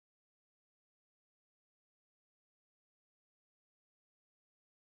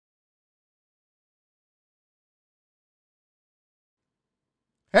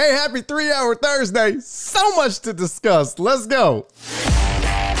Hey, happy 3-hour Thursday. So much to discuss. Let's go.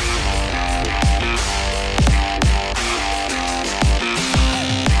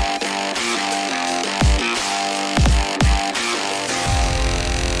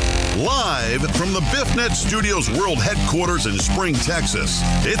 Live from the BiffNet Studios World Headquarters in Spring, Texas,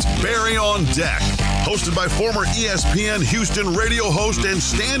 it's Barry on Deck, hosted by former ESPN Houston radio host and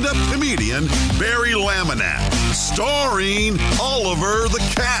stand-up comedian Barry Laminack, starring Oliver the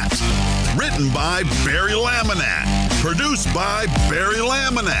Cat. Written by Barry Laminack, produced by Barry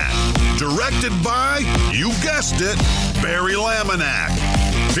Laminack, directed by, you guessed it, Barry Laminack,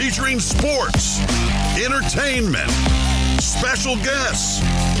 featuring sports, entertainment, special guests,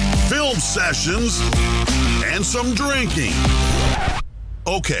 film sessions, and some drinking.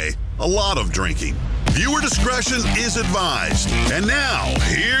 Okay, a lot of drinking. Viewer discretion is advised. And now,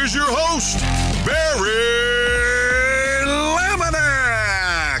 here's your host, Barry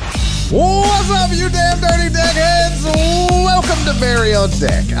Laminack. What's up, you damn dirty deckheads? Welcome to Barry on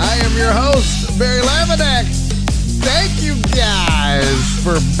Deck. I am your host, Barry Laminack. Thank you guys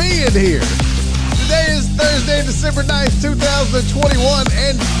for being here. Today is Thursday, December 9th, 2021,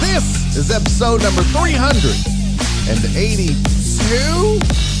 and this is episode number 382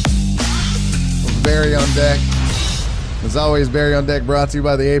 of Barry on Deck. As always, Barry on Deck brought to you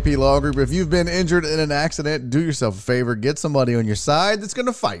by the AP Law Group. If you've been injured in an accident, do yourself a favor. Get somebody on your side that's going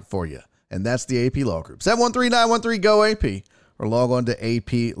to fight for you, and that's the AP Law Group. 713-913-GO-AP, or log on to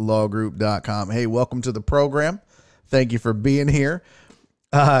aplawgroup.com. Hey, welcome to the program. Thank you for being here.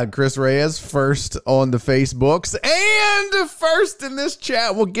 Chris Reyes, first on the Facebooks and first in this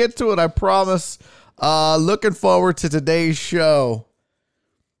chat. We'll get to it, I promise. Looking forward to today's show.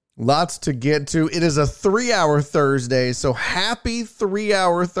 Lots to get to. It is a 3-hour Thursday, so happy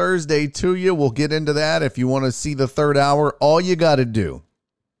 3-hour Thursday to you. We'll get into that. If you want to see the third hour, all you got to do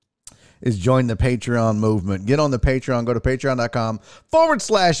is join the Patreon movement. Get on the Patreon. Go to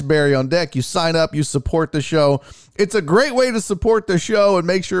patreon.com/Barry on Deck. You sign up. You support the show. It's a great way to support the show and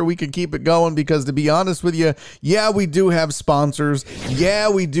make sure we can keep it going because, to be honest with you, yeah, we do have sponsors. Yeah,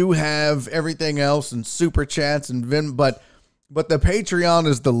 we do have everything else and super chats and but the Patreon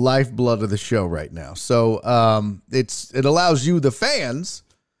is the lifeblood of the show right now. So it allows you, the fans,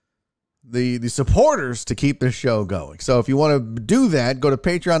 the supporters, to keep the show going. So if you want to do that, go to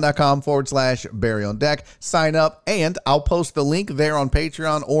patreon.com/Barry on Deck, sign up, and I'll post the link there on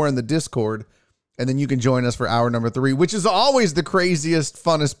Patreon or in the Discord. And then you can join us for hour number 3, which is always the craziest,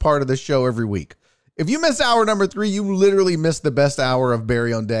 funnest part of the show every week. If you miss hour number 3, you literally miss the best hour of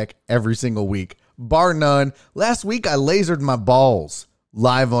Barry on Deck every single week, bar none. Last week, I lasered my balls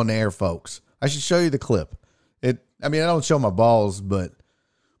live on air, folks. I should show you the clip. I don't show my balls, but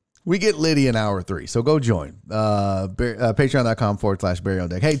we get litty in hour 3, so go join. Patreon.com/Barry on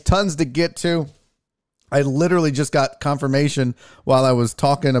Deck. Hey, tons to get to. I literally just got confirmation while I was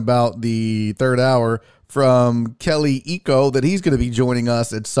talking about the third hour from Kelly Eco that he's going to be joining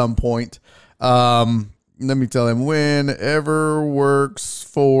us at some point. Let me tell him, whenever works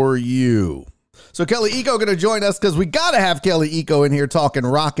for you. So Kelly Eco going to join us because we got to have Kelly Eco in here talking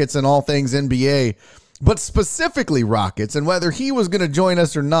Rockets and all things NBA. But specifically Rockets, and whether he was going to join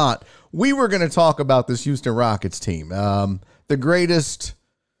us or not, we were going to talk about this Houston Rockets team. The greatest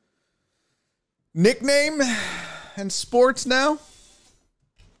nickname in sports now.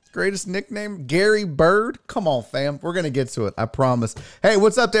 Greatest nickname, Gary Bird. Come on, fam. We're going to get to it, I promise. Hey,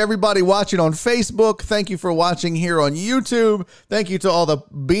 what's up to everybody watching on Facebook? Thank you for watching here on YouTube. Thank you to all the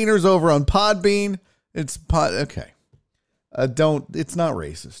beaners over on Podbean. Okay. It's not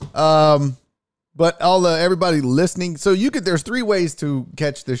racist. But everybody listening, so there's 3 ways to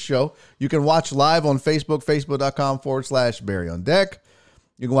catch this show. You can watch live on Facebook, facebook.com/Barry on Deck.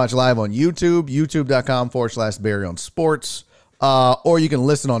 You can watch live on YouTube, youtube.com/Barry on Sports. Or you can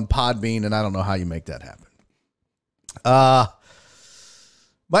listen on Podbean, and I don't know how you make that happen.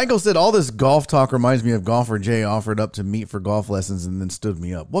 Michael said, all this golf talk reminds me of Golfer Jay offered up to meet for golf lessons and then stood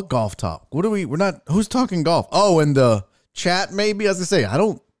me up. What golf talk? Who's talking golf? Oh, in the chat, maybe? As I say, I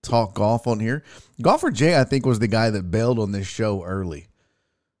don't talk golf on here. Golfer Jay, I think, was the guy that bailed on this show early.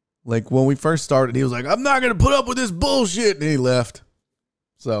 Like, when we first started, he was like, I'm not going to put up with this bullshit, and he left.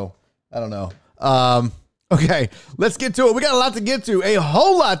 So, I don't know. Okay, let's get to it. We got a lot to get to, a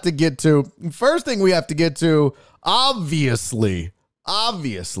whole lot to get to. First thing we have to get to, obviously,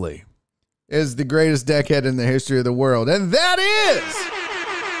 is the greatest deckhead in the history of the world, and that is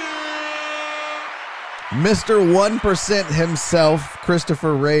Mr. 1% himself,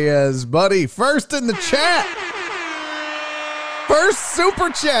 Christopher Reyes. Buddy, first in the chat. First super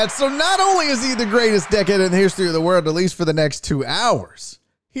chat. So not only is he the greatest deckhead in the history of the world, at least for the next 2 hours,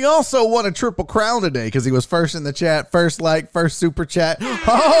 He also won a Triple Crown today because he was first in the chat, first like, first super chat.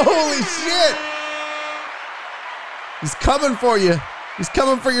 Holy shit. He's coming for you. He's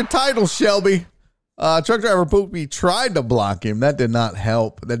coming for your title, Shelby. Truck driver Poopy tried to block him. That did not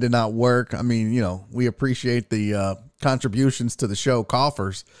help. That did not work. I mean, we appreciate the contributions to the show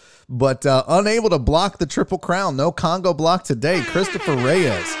coffers, but unable to block the Triple Crown. No Congo block today. Christopher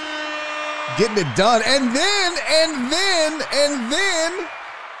Reyes getting it done. And then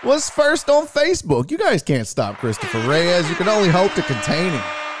was first on Facebook. You guys can't stop Christopher Reyes. You can only hope to contain him.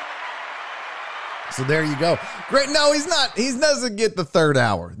 So there you go. Great. No, he's not. He doesn't get the third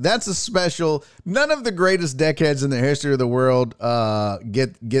hour. That's a special. None of the greatest deckheads in the history of the world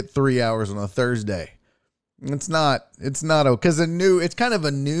get 3 hours on a Thursday. It's not because it's kind of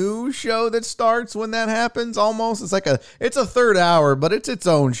a new show that starts when that happens. Almost. It's a third hour, but it's its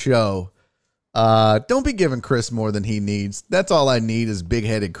own show. Don't be giving Chris more than he needs. That's all I need is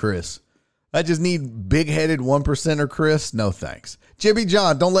big-headed Chris. I just need big-headed 1%er Chris. No thanks. Jibby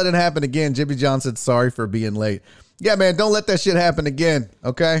John, don't let it happen again. Jibby John said sorry for being late. Yeah, man, don't let that shit happen again,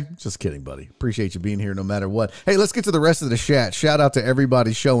 okay? Just kidding, buddy. Appreciate you being here no matter what. Hey, let's get to the rest of the chat. Shout out to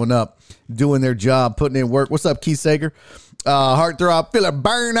everybody showing up, doing their job, putting in work. What's up, Keith Sager? Heartthrob, Philip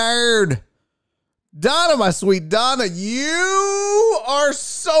Bernard. Donna, my sweet Donna, you are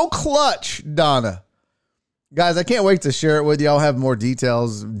so clutch, Donna. Guys, I can't wait to share it with you. I'll have more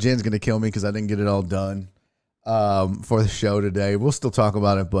details. Jen's going to kill me because I didn't get it all done for the show today. We'll still talk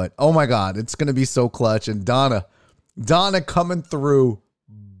about it, but oh my God, it's going to be so clutch. And Donna coming through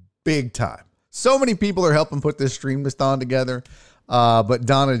big time. So many people are helping put this stream-a-thon together, but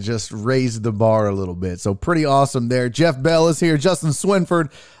Donna just raised the bar a little bit. So pretty awesome there. Jeff Bell is here. Justin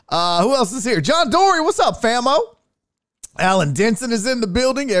Swinford. Who else is here? John Dory. What's up, famo? Alan Denson is in the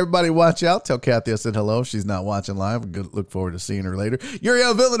building. Everybody watch out. Tell Kathy I said hello. She's not watching live. Look forward to seeing her later.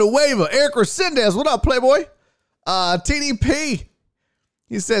 Uriel Villanueva. Eric Resendez. What up, Playboy? TDP.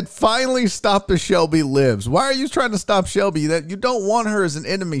 He said, finally stop the Shelby lives. Why are you trying to stop Shelby? That you don't want her as an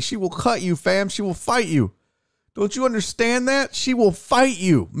enemy. She will cut you, fam. She will fight you. Don't you understand that? She will fight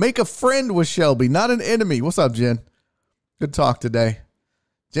you. Make a friend with Shelby, not an enemy. What's up, Jen? Good talk today.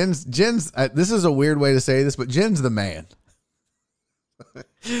 Jen's this is a weird way to say this, but Jen's the man.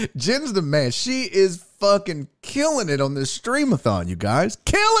 Jen's the man. She is fucking killing it on this stream-a-thon, you guys.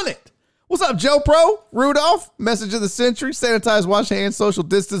 Killing it. What's up, Joe Pro? Rudolph? Message of the century. Sanitize, wash hands, social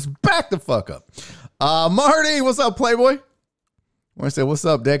distance. Back the fuck up. Marty, what's up, Playboy? I say, what's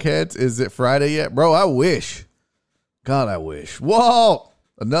up, deckheads? Is it Friday yet? Bro, I wish. God, I wish. Walt,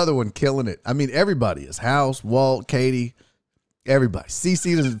 another one killing it. I mean, everybody is. House, Walt, Katie, everybody.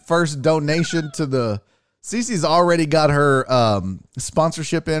 Cece's first donation to the... Cece's already got her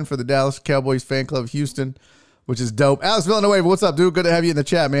sponsorship in for the Dallas Cowboys fan club Houston, which is dope. Alex Villanueva, what's up, dude? Good to have you in the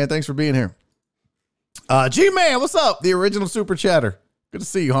chat, man. Thanks for being here. G-Man, what's up? The original super chatter. Good to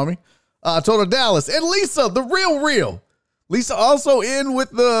see you, homie. Total Dallas. And Lisa, the real. Lisa also in with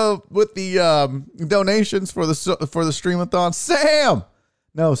the donations for the stream-a-thon. Sam!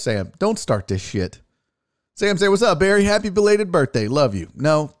 No, Sam, don't start this shit. Sam say, what's up, Barry? Happy belated birthday. Love you.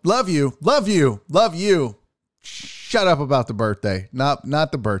 No, love you. Shut up about the birthday. Not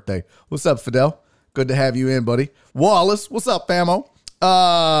the birthday. What's up, Fidel? Good to have you in, buddy. Wallace, what's up, famo?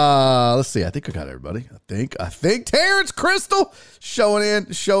 Let's see. I think I got everybody. I think Terrence Crystal showing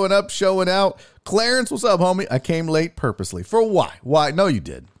in, showing up, showing out. Clarence, what's up, homie? I came late purposely. For why? Why? No, you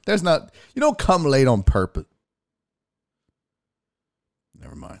did. You don't come late on purpose.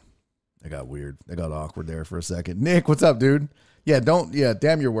 Never mind. They got weird. They got awkward there for a second. Nick, what's up, dude?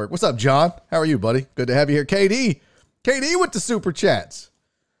 Damn your work. What's up, John? How are you, buddy? Good to have you here. KD with the super chats.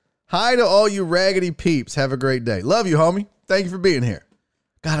 Hi to all you raggedy peeps. Have a great day. Love you, homie. Thank you for being here.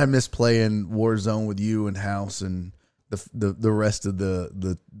 God, I miss playing Warzone with you and House and the rest of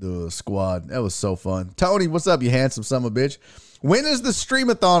the squad. That was so fun. Tony, what's up, you handsome son of a bitch? When is the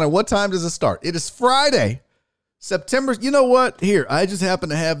stream-a-thon and what time does it start? It is Friday. September, you know what? Here, I just happen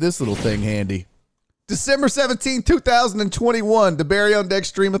to have this little thing handy. December 17, 2021, the Barry on Deck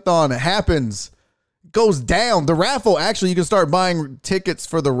Stream-a-thon. It happens. Goes down. The raffle, actually, you can start buying tickets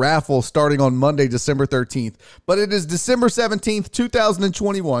for the raffle starting on Monday, December 13th. But it is December 17th,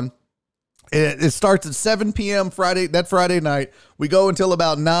 2021. It starts at 7 p.m. Friday night. We go until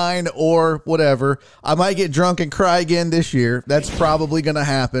about 9 or whatever. I might get drunk and cry again this year. That's probably going to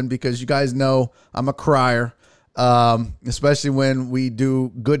happen because you guys know I'm a crier. Especially when we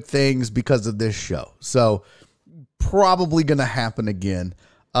do good things because of this show. So probably going to happen again.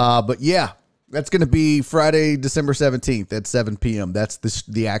 But yeah, that's going to be Friday, December 17th at 7 p.m. That's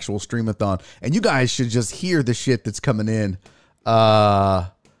the actual stream-a-thon. And you guys should just hear the shit that's coming in.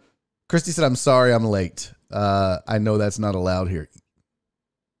 Christy said, I'm sorry I'm late. I know that's not allowed here.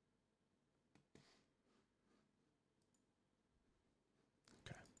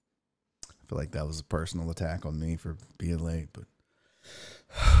 Okay. I feel like that was a personal attack on me for being late, but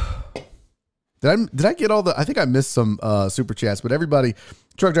did I get all the, I think I missed some super chats, but everybody,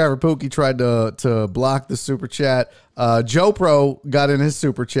 Truck Driver Pookie tried to block the super chat. Joe Pro got in his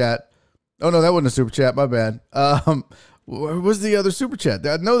super chat. Oh no, that wasn't a super chat. My bad. Where was the other super chat?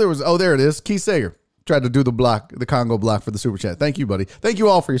 I know there was. Oh, there it is. Keith Sager tried to do the Congo block for the super chat. Thank you, buddy. Thank you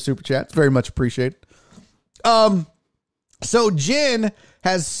all for your super chats. Very much appreciated. So Jen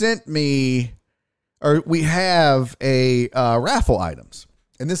has sent me, or we have a raffle items,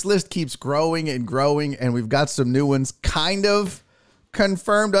 and this list keeps growing and growing, and we've got some new ones kind of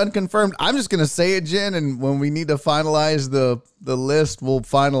confirmed, unconfirmed. I'm just going to say it, Jen, and when we need to finalize the list, we'll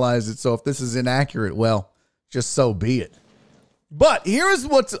finalize it. So if this is inaccurate, well, just so be it. But here is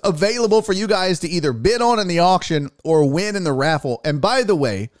what's available for you guys to either bid on in the auction or win in the raffle. And by the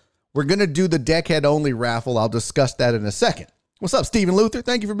way, we're going to do the Deckhead only raffle. I'll discuss that in a second. What's up, Stephen Luther?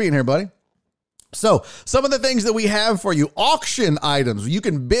 Thank you for being here, buddy. So some of the things that we have for you, auction items. You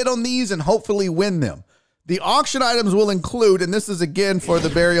can bid on these and hopefully win them. The auction items will include, and this is again for the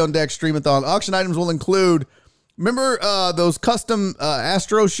Barry on Deck Streamathon, auction items will include, remember those custom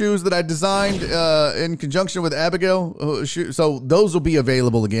Astro shoes that I designed in conjunction with Abigail? So those will be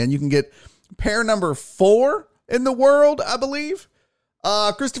available again. You can get pair number 4 in the world, I believe.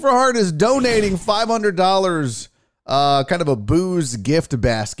 Christopher Hart is donating $500, kind of a booze gift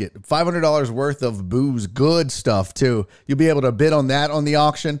basket. $500 worth of booze, good stuff too. You'll be able to bid on that on the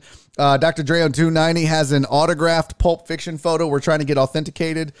auction. Dr. Dre on 290 has an autographed Pulp Fiction photo. We're trying to get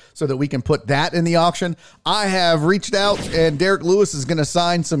authenticated so that we can put that in the auction. I have reached out, and Derek Lewis is going to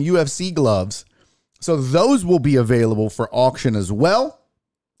sign some UFC gloves. So those will be available for auction as well.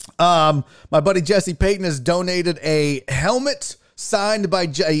 My buddy Jesse Payton has donated a helmet signed by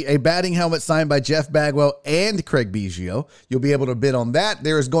a batting helmet signed by Jeff Bagwell and Craig Biggio. You'll be able to bid on that.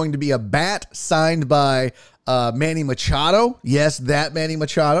 There is going to be a bat signed by Manny Machado. Yes, that Manny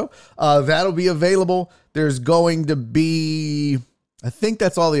Machado. That'll be available. There's going to be, I think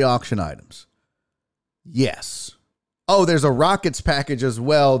that's all the auction items. Yes. Oh, there's a Rockets package as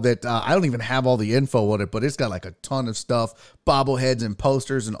well that I don't even have all the info on it, but it's got like a ton of stuff, bobbleheads and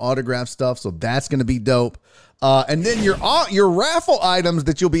posters and autograph stuff. So that's going to be dope. And then your raffle items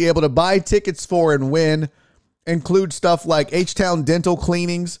that you'll be able to buy tickets for and win include stuff like H-Town Dental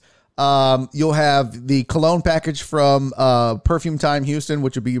Cleanings. You'll have the cologne package from Perfume Time Houston,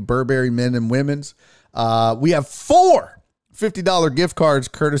 which would be Burberry men and women's. We have 4 $50 gift cards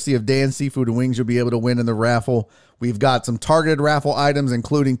courtesy of Dan Seafood and Wings you'll be able to win in the raffle. We've got some targeted raffle items,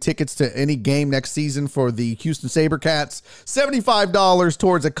 including tickets to any game next season for the Houston SaberCats. $75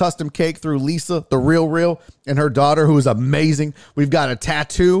 towards a custom cake through Lisa, the real, and her daughter, who is amazing. We've got a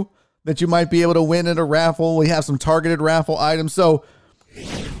tattoo that you might be able to win in a raffle. We have some targeted raffle items. So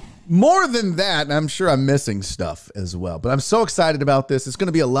more than that, and I'm sure I'm missing stuff as well, but I'm so excited about this. It's going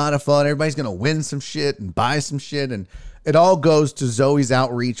to be a lot of fun. Everybody's going to win some shit and buy some shit, and it all goes to Zoe's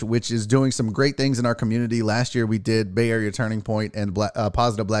Outreach, which is doing some great things in our community. Last year, we did Bay Area Turning Point and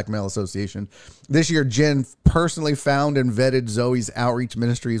Positive Black Male Association. This year, Jen personally found and vetted Zoe's Outreach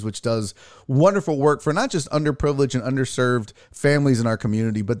Ministries, which does wonderful work for not just underprivileged and underserved families in our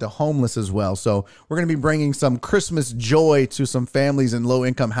community, but the homeless as well. So we're going to be bringing some Christmas joy to some families in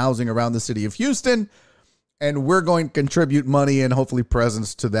low-income housing around the city of Houston, and we're going to contribute money and hopefully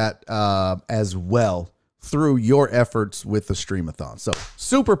presents to that as well through your efforts with the Streamathon. So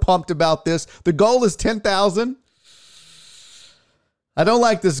super pumped about this. The goal is 10,000. I don't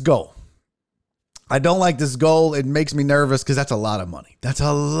like this goal. It makes me nervous because that's a lot of money. That's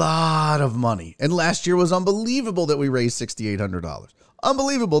a lot of money. And last year was unbelievable that we raised $6,800.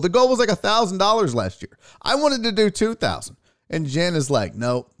 Unbelievable. The goal was like $1,000 last year. I wanted to do 2,000. And Jen is like,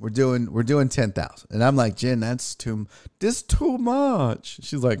 no, we're doing 10,000. And I'm like, Jen, that's too much.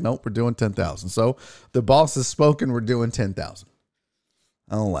 She's like, nope, we're doing 10,000. So the boss has spoken. We're doing 10,000.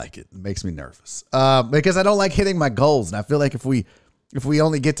 I don't like it. It makes me nervous because I don't like hitting my goals. And I feel like if we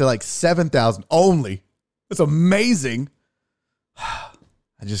only get to like 7,000 only, it's amazing.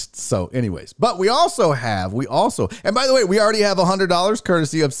 Anyways, but we also, and by the way, we already have $100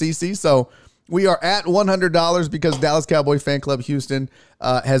 courtesy of CC. So we are at $100 because Dallas Cowboy Fan Club Houston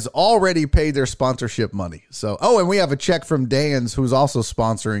has already paid their sponsorship money. So, and we have a check from Dan's, who's also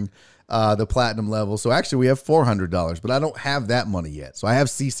sponsoring the platinum level. So actually we have $400, but I don't have that money yet. So I have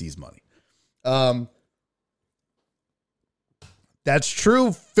CC's money. That's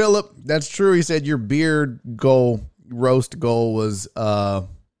true, Philip. That's true. He said your beard roast goal was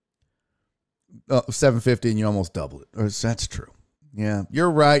 750 and you almost double it. That's true. Yeah,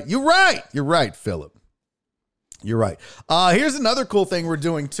 you're right. You're right, Philip. You're right. Here's another cool thing we're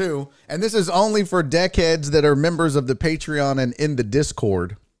doing too, and this is only for deckheads that are members of the Patreon and in the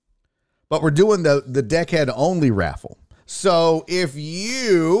Discord. But we're doing the deckhead only raffle. So if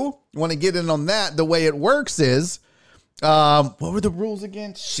you want to get in on that, the way it works is, what were the rules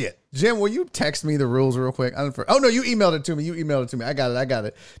again? Shit. Jim, will you text me the rules real quick? Oh, no, you emailed it to me. I got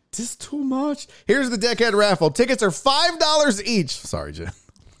it. This is too much. Here's the Deckhead raffle. Tickets are $5 each. Sorry, Jen.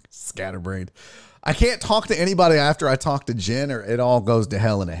 Scatterbrained. I can't talk to anybody after I talk to Jen or it all goes to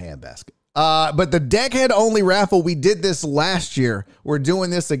hell in a handbasket. But the Deckhead only raffle, we did this last year. We're doing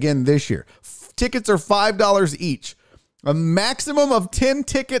this again this year. Tickets are $5 each. A maximum of 10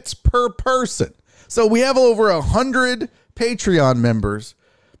 tickets per person. So we have over 100 Patreon members,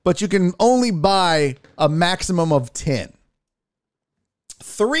 but you can only buy a maximum of 10.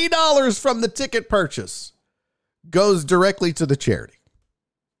 $3 from the ticket purchase goes directly to the charity.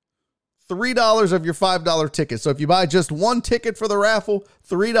 $3 of your $5 ticket. So if you buy just one ticket for the raffle,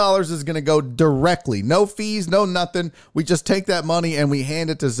 $3 is going to go directly. No fees, no nothing. We just take that money and we hand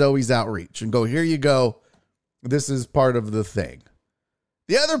it to Zoe's Outreach and go, here you go. This is part of the thing.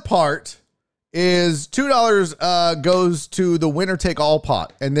 The other part is $2 goes to the winner take all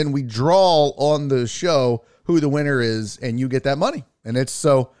pot. And then we draw on the show who the winner is and you get that money. And it's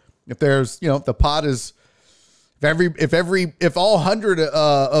so if there's, the pot is, if all 100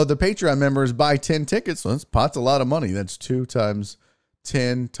 of the Patreon members buy 10 tickets, well, this pot's a lot of money. That's 2 times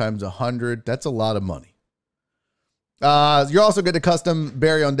 10 times 100. That's a lot of money. You're also get a custom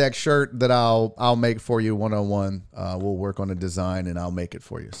Barry on Deck shirt that I'll make for you one-on-one. We'll work on a design and I'll make it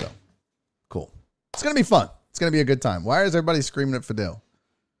for you. So cool. It's going to be fun. It's going to be a good time. Why is everybody screaming at Fidel?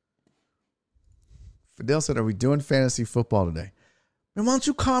 Fidel said, are we doing fantasy football today? Man, why don't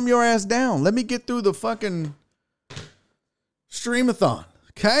you calm your ass down? Let me get through the fucking Streamathon.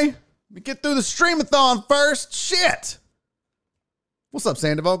 Okay? Let me get through the Streamathon first. Shit. What's up,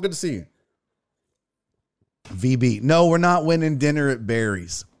 Sandoval? Good to see you. VB. No, we're not winning dinner at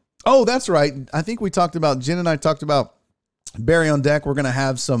Barry's. Oh, that's right. I think Jen and I talked about Barry on Deck. We're going to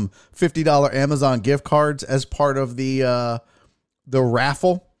have some $50 Amazon gift cards as part of the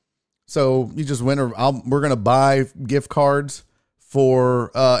raffle. So you just win, we're going to buy gift cards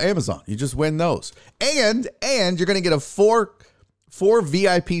for Amazon. You just win those. And you're going to get four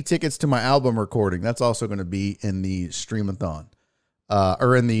VIP tickets to my album recording. That's also going to be in the Streamathon.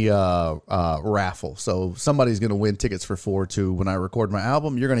 Or in the raffle. So somebody's going to win tickets for 4 too. When I record my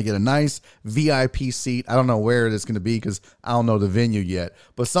album, you're going to get a nice VIP seat. I don't know where it is going to be because I don't know the venue yet.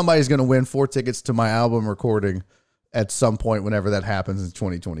 But somebody's going to win 4 tickets to my album recording at some point whenever that happens in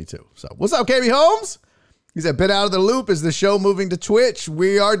 2022. So what's up, KB Holmes? He said, been out of the loop. Is the show moving to Twitch?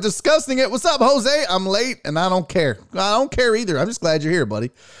 We are discussing it. What's up, Jose? I'm late and I don't care. I don't care either. I'm just glad you're here,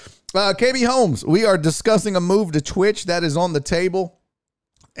 buddy. KB Holmes, we are discussing a move to Twitch that is on the table.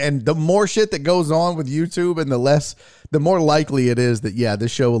 And the more shit that goes on with YouTube and the more likely it is that, yeah,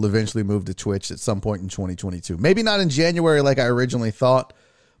 this show will eventually move to Twitch at some point in 2022. Maybe not in January like I originally thought,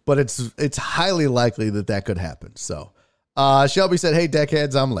 but it's highly likely that could happen. So Shelby said, hey,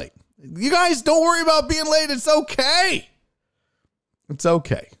 deckheads, I'm late. You guys don't worry about being late. It's okay. It's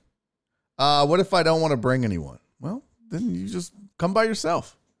okay. What if I don't want to bring anyone? Well, then you just come by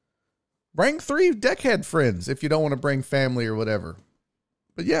yourself. Bring 3 deckhead friends if you don't want to bring family or whatever.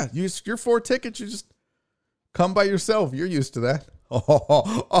 But yeah, use your 4 tickets. You just come by yourself. You're used to that. What?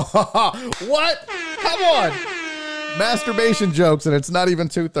 Come on. Masturbation jokes, and it's not even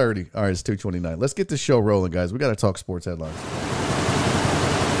 2:30. All right, it's 2:29. Let's get this show rolling, guys. We got to talk sports headlines.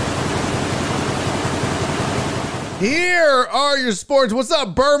 Here are your sports. What's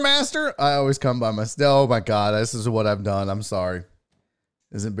up, Burmaster? I always come by myself. Oh, my God. This is what I've done. I'm sorry.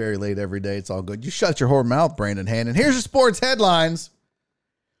 Isn't Barry late every day? It's all good. You shut your whore mouth, Brandon Hannon. Here's your sports headlines.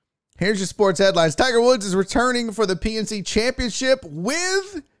 Tiger Woods is returning for the PNC Championship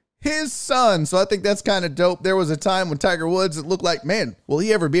with his son. So I think that's kind of dope. There was a time when Tiger Woods, it looked like, man, will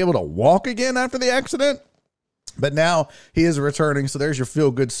he ever be able to walk again after the accident? But now he is returning. So there's your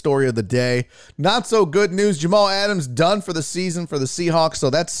feel-good story of the day. Not so good news. Jamal Adams done for the season for the Seahawks. So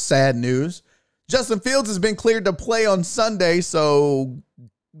that's sad news. Justin Fields has been cleared to play on Sunday. So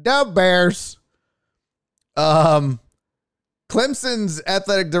the Bears. Clemson's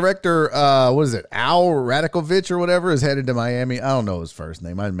athletic director, Al Radakovich or whatever, is headed to Miami. I don't know his first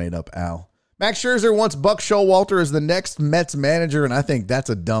name. I made up Al. Max Scherzer wants Buck Showalter as the next Mets manager, and I think that's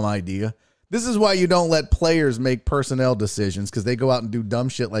a dumb idea. This is why you don't let players make personnel decisions, because they go out and do dumb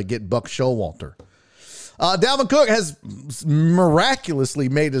shit like get Buck Showalter. Dalvin Cook has miraculously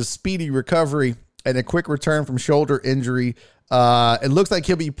made a speedy recovery and a quick return from shoulder injury. It looks like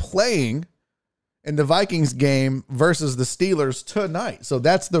he'll be playing in the Vikings game versus the Steelers tonight. So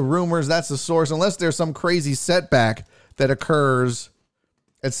that's the rumors. That's the source. Unless there's some crazy setback that occurs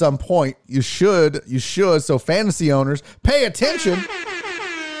at some point, you should. So fantasy owners, pay attention.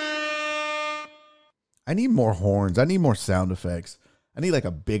 I need more horns. I need more sound effects. I need like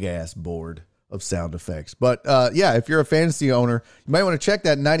a big ass board of sound effects. But yeah, if you're a fantasy owner, you might want to check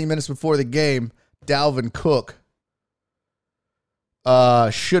that 90 minutes before the game. Dalvin Cook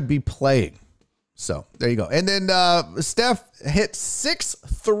should be playing. So there you go. And then Steph hit 6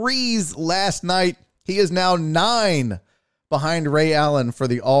 threes last night. He is now 9 behind Ray Allen for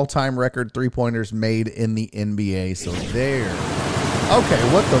the all-time record three-pointers made in the NBA. So there.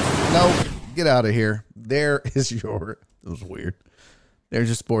 Okay, what the? No, get out of here. There is your. It was weird. There's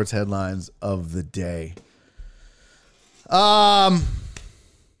your sports headlines of the day. Okay.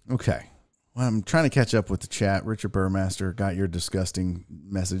 Well, I'm trying to catch up with the chat. Richard Burmaster got your disgusting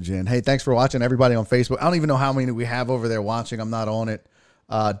message in. Hey, thanks for watching, everybody on Facebook. I don't even know how many we have over there watching. I'm not on it.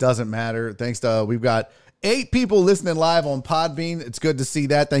 Doesn't matter. Thanks to we've got 8 people listening live on Podbean. It's good to see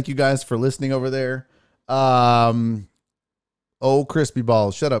that. Thank you guys for listening over there. Oh, crispy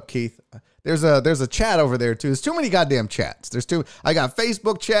balls. Shut up, Keith. There's a chat over there too. There's too many goddamn chats. I got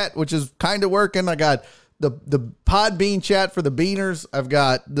Facebook chat, which is kind of working. I got the Podbean chat for the Beaners. I've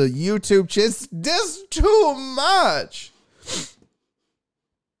got the YouTube chat. There's too much.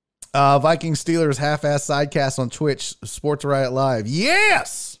 Vikings Steelers half-ass sidecast on Twitch. Sports Riot Live.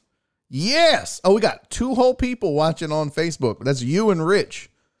 Yes. Oh, we got 2 whole people watching on Facebook. That's you and Rich.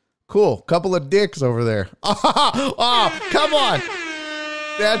 Cool. Couple of dicks over there. Oh, come on.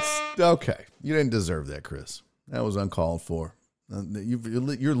 That's okay. You didn't deserve that, Chris. That was uncalled for.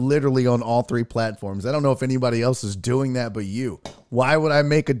 You're literally on all 3 platforms. I don't know if anybody else is doing that but you. Why would I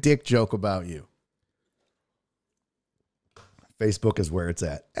make a dick joke about you? Facebook is where it's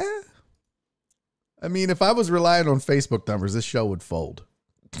at. I mean, if I was relying on Facebook numbers, this show would fold.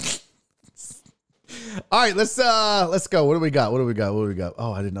 All right, let's go. What do we got?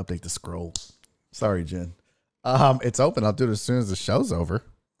 Oh, I didn't update the scroll. Sorry, Jen. It's open. I'll do it as soon as the show's over.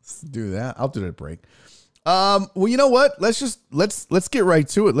 Let's do that. I'll do it at break. Well, you know what? Let's get right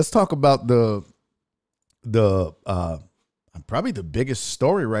to it. Let's talk about the probably the biggest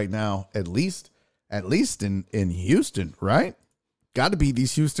story right now, at least in Houston, right? Got to be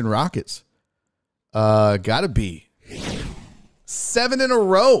these Houston Rockets. Got to be 7 in a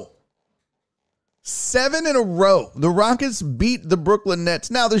row. 7 in a row. The Rockets beat the Brooklyn Nets.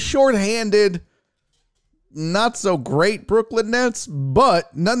 Now the shorthanded, not so great Brooklyn Nets,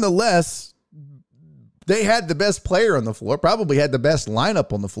 but nonetheless, they had the best player on the floor, probably had the best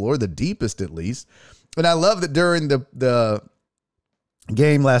lineup on the floor, the deepest at least. And I love that during the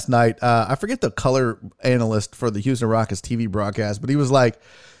game last night, I forget the color analyst for the Houston Rockets TV broadcast, but he was like,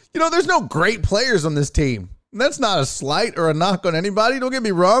 there's no great players on this team. And that's not a slight or a knock on anybody. Don't get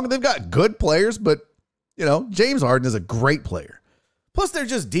me wrong. They've got good players, but, James Harden is a great player. Plus, they're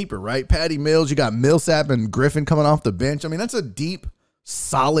just deeper, right? Patty Mills, you got Millsap and Griffin coming off the bench. I mean, that's a deep,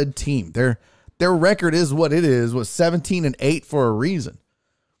 solid team. Their record is what it is, 17-8 for a reason.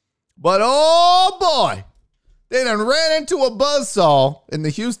 But, oh, boy, they done ran into a buzzsaw in the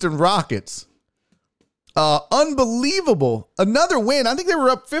Houston Rockets. Unbelievable. Another win. I think they were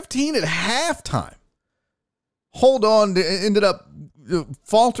up 15 at halftime. Hold on. Ended up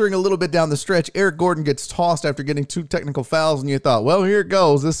faltering a little bit down the stretch. Eric Gordon gets tossed after getting 2 technical fouls, and you thought, well, here it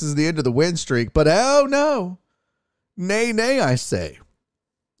goes. This is the end of the win streak. But, oh, no. Nay, I say.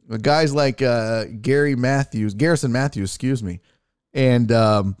 Guys like Garrison Matthews,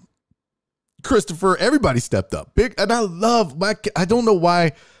 and Christopher, everybody stepped up. Big, and I don't know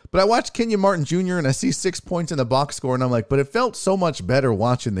why, but I watched Kenyon Martin Jr. and I see 6 points in the box score, and I'm like, but it felt so much better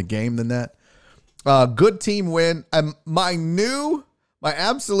watching the game than that. Good team win. My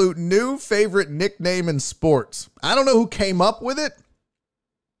absolute new favorite nickname in sports. I don't know who came up with it,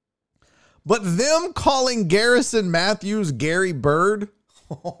 but them calling Garrison Matthews Gary Bird.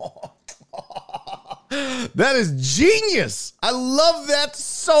 That is genius. I love that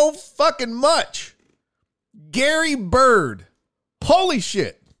so fucking much. Gary Bird. Holy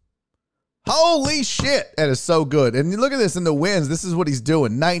shit. That is so good. And look at this in the wins. This is what he's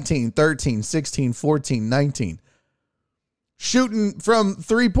doing. 19, 13, 16, 14, 19. Shooting from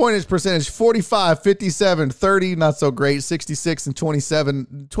 3-point percentage, 45, 57, 30, not so great. 66 and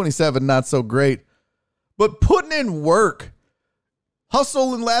 27, not so great. But putting in work.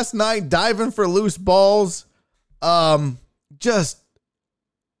 Hustling last night, diving for loose balls. Look,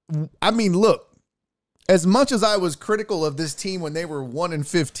 As much as I was critical of this team when they were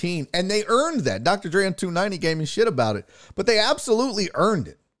 1-15, and they earned that. Dr. Dre on 290 gave me shit about it, but they absolutely earned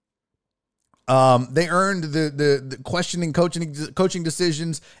it. They earned the questioning coaching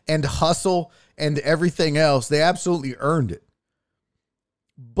decisions and hustle and everything else. They absolutely earned it.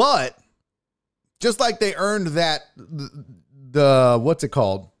 But just like they earned that, the what's it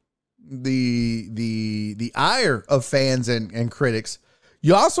called? The ire of fans and critics,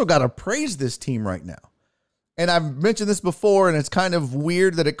 you also got to praise this team right now. And I've mentioned this before, and it's kind of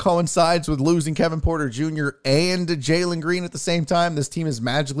weird that it coincides with losing Kevin Porter Jr. and Jalen Green at the same time. This team has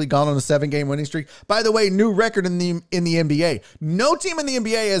magically gone on a 7-game winning streak. By the way, new record in the NBA. No team in the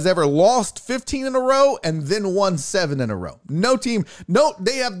NBA has ever lost 15 in a row and then won 7 in a row. No team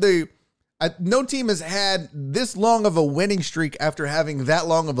has had this long of a winning streak after having that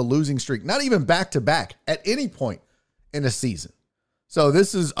long of a losing streak. Not even back to back at any point in a season. So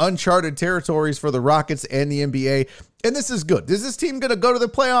this is uncharted territories for the Rockets and the NBA, and this is good. Is this team going to go to the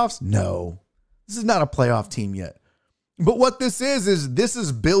playoffs? No. This is not a playoff team yet. But what this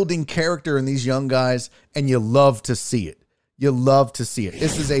is building character in these young guys, and you love to see it. You love to see it.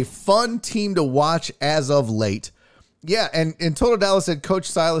 This is a fun team to watch as of late. Yeah, and Total Dallas said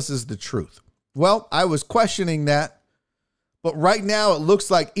Coach Silas is the truth. Well, I was questioning that, but right now it looks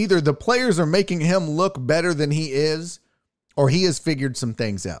like either the players are making him look better than he is, or he has figured some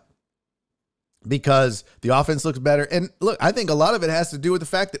things out because the offense looks better. And look, I think a lot of it has to do with the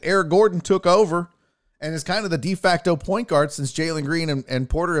fact that Eric Gordon took over and is kind of the de facto point guard since Jalen Green and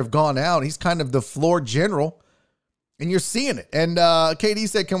Porter have gone out. He's kind of the floor general, and you're seeing it. And KD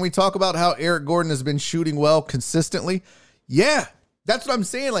said, can we talk about how Eric Gordon has been shooting well consistently? Yeah, that's what I'm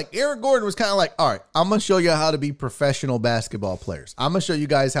saying. Like, Eric Gordon was kind of like, all right, I'm going to show you how to be professional basketball players. I'm going to show you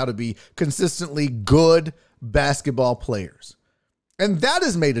guys how to be consistently good basketball players. And that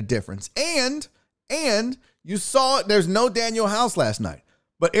has made a difference. And you saw it. There's no Daniel House last night,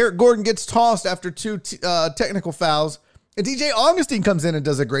 but Eric Gordon gets tossed after 2 technical fouls. And DJ Augustine comes in and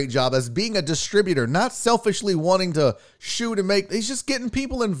does a great job as being a distributor, not selfishly wanting to shoot and make. He's just getting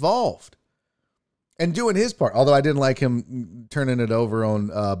people involved and doing his part. Although I didn't like him turning it over on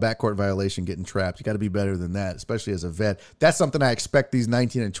backcourt violation, getting trapped. You got to be better than that, especially as a vet. That's something I expect these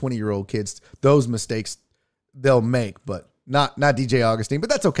 19 and 20-year-old kids, those mistakes they'll make, but not DJ Augustine. But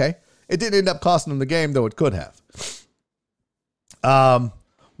that's okay. It didn't end up costing them the game, though it could have.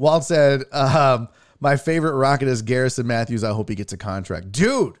 Walt said, my favorite Rocket is Garrison Matthews. I hope he gets a contract.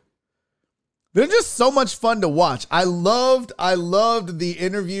 Dude, they're just so much fun to watch. I loved the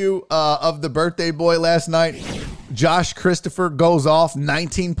interview of the birthday boy last night. Josh Christopher goes off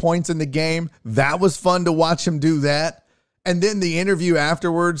 19 points in the game. That was fun to watch him do that. And then the interview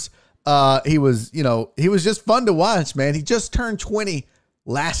afterwards, he was just fun to watch, man. He just turned 20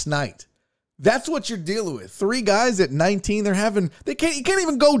 last night. That's what you're dealing with. 3 guys at 19, you can't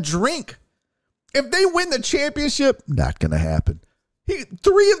even go drink. If they win the championship, not going to happen.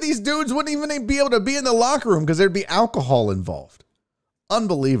 3 of these dudes wouldn't even be able to be in the locker room because there'd be alcohol involved.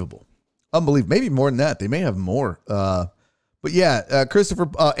 Unbelievable. Maybe more than that. They may have more. But yeah, Christopher,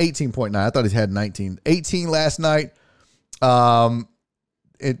 18.9. I thought he had 19. 18 last night.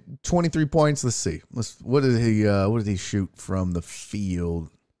 23 points. Let's see. What did he shoot from the field?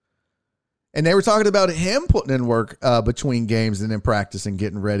 And they were talking about him putting in work between games and then practice and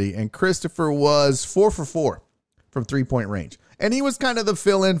getting ready. And Christopher was 4 for 4 from 3-point range. And he was kind of the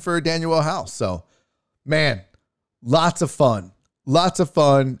fill-in for Daniel House. So, man, lots of fun. Lots of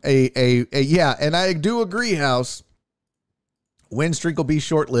fun. Yeah, and I do agree, House. Win streak will be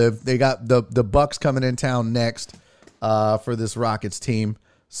short-lived. They got the Bucks coming in town next for this Rockets team.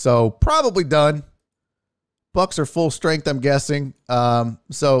 So, probably done. Bucks are full strength, I'm guessing.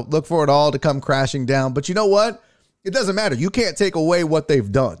 So look for it all to come crashing down. But you know what? It doesn't matter. You can't take away what they've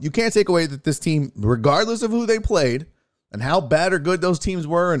done. You can't take away that this team, regardless of who they played and how bad or good those teams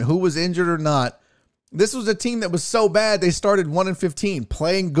were and who was injured or not, this was a team that was so bad they started 1-15,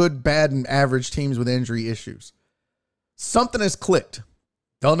 playing good, bad, and average teams with injury issues. Something has clicked.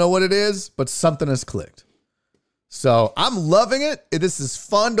 Don't know what it is, but something has clicked. So I'm loving it. This is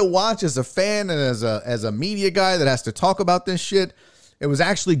fun to watch as a fan and as a media guy that has to talk about this shit. It was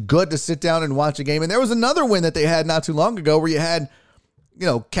actually good to sit down and watch a game. And there was another win that they had not too long ago where you had,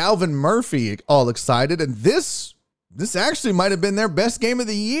 Calvin Murphy all excited. And this actually might have been their best game of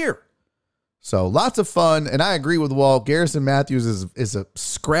the year. So lots of fun. And I agree with Walt. Garrison Matthews is a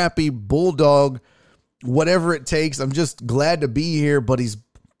scrappy bulldog, whatever it takes. I'm just glad to be here, but he's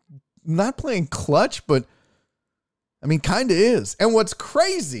not playing clutch, but kind of is. And what's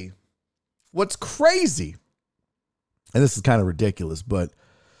crazy, and this is kind of ridiculous, but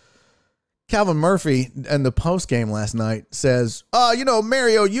Calvin Murphy in the post game last night says,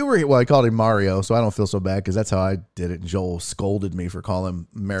 Mario, you were here. Well, I called him Mario, so I don't feel so bad because that's how I did it. Joel scolded me for calling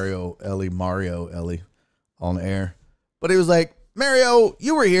Mario Ellie on air. But he was like, Mario,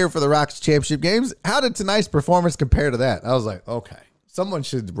 you were here for the Rockets championship games. How did tonight's performance compare to that? I was like, okay, someone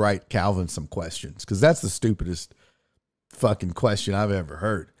should write Calvin some questions because that's the stupidest fucking question I've ever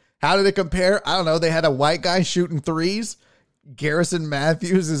heard. How did it compare? I don't know. They had a white guy shooting threes. Garrison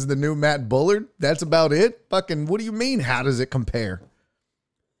Matthews is the new Matt Bullard. That's about it. Fucking, what do you mean? How does it compare?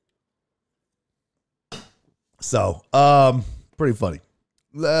 So, pretty funny.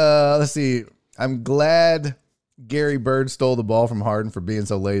 Let's see. I'm glad Gary Bird stole the ball from Harden for being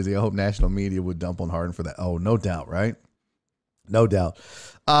so lazy. I hope national media would dump on Harden for that. Oh, no doubt, right? No doubt.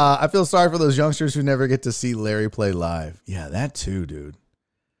 I feel sorry for those youngsters who never get to see Larry play live. Yeah, that too, dude.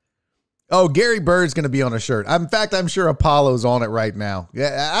 Oh, Gary Bird's going to be on a shirt. In fact, I'm sure Apollo's on it right now.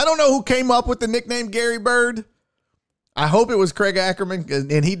 Yeah, I don't know who came up with the nickname Gary Bird. I hope it was Craig Ackerman,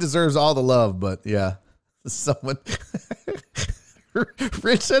 and he deserves all the love. But yeah, someone.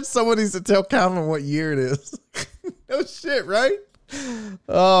 Rich said someone needs to tell Calvin what year it is. No shit, right?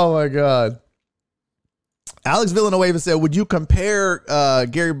 Oh my God. Alex Villanueva said, would you compare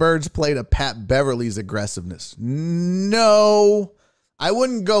Gary Bird's play to Pat Beverly's aggressiveness? No. I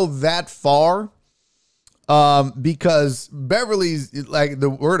wouldn't go that far because Beverly's, like, the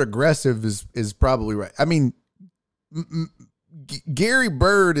word aggressive is probably right. I mean, Gary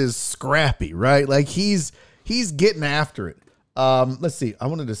Bird is scrappy, right? Like he's getting after it. Let's see. I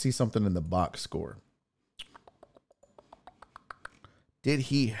wanted to see something in the box score. Did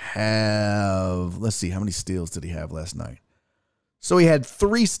he have, let's see, how many steals did he have last night? So he had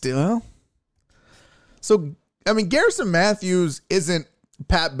 3 steals. So, I mean, Garrison Matthews isn't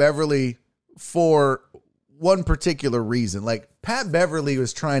Pat Beverly for one particular reason. Like, Pat Beverly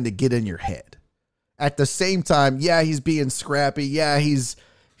was trying to get in your head. At the same time, yeah, he's being scrappy. Yeah, he's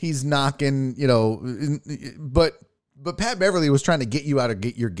knocking, but Pat Beverly was trying to get you out of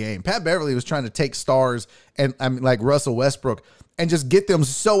your game. Pat Beverly was trying to take stars and like Russell Westbrook and just get them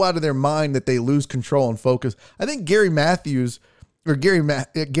so out of their mind that they lose control and focus. I think Garrison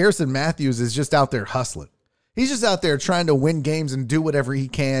Matthews is just out there hustling. He's just out there trying to win games and do whatever he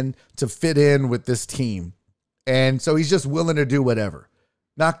can to fit in with this team. And so he's just willing to do whatever.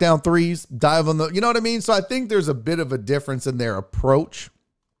 Knock down threes, dive on you know what I mean? So I think there's a bit of a difference in their approach.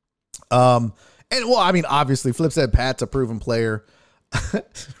 And well, I mean, obviously, Flip said Pat's a proven player.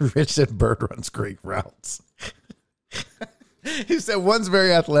 Rich said Bird runs great routes. He said one's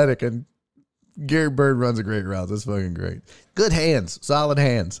very athletic and Gary Bird runs a great route. That's fucking great. Good hands, solid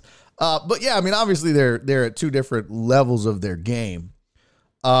hands. But yeah, I mean, obviously they're at 2 different levels of their game.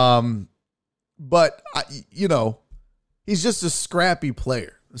 But he's just a scrappy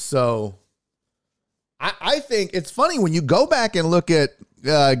player. So I think it's funny when you go back and look at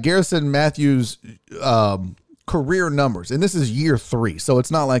Garrison Matthews' career numbers, and this is year 3, so it's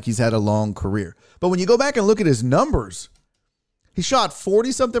not like he's had a long career. But when you go back and look at his numbers, he shot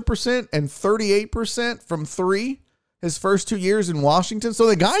 40-something% and 38% from 3 his first 2 years in Washington. So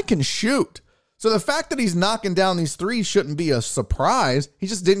the guy can shoot. So the fact that he's knocking down these threes shouldn't be a surprise. He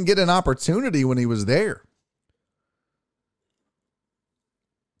just didn't get an opportunity when he was there.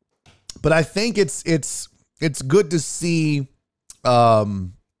 But I think it's good to see,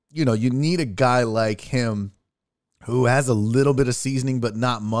 you need a guy like him who has a little bit of seasoning, but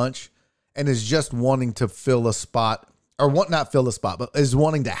not much, and is just wanting to fill a spot, or not fill a spot, but is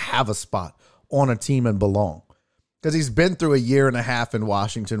wanting to have a spot on a team and belong. Because he's been through a year and a half in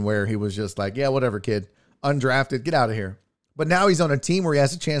Washington where he was just like, yeah, whatever, kid, undrafted, get out of here. But now he's on a team where he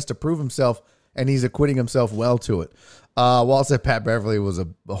has a chance to prove himself, and he's acquitting himself well to it. Walt said Pat Beverly was a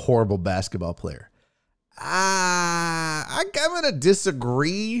horrible basketball player. I'm going to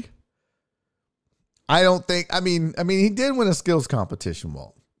disagree. I don't think, I mean, he did win a skills competition,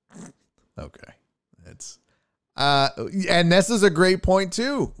 Walt. Okay. And this is a great point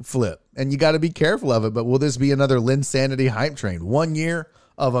too, Flip. And you got to be careful of it, but will this be another Linsanity hype train? 1 year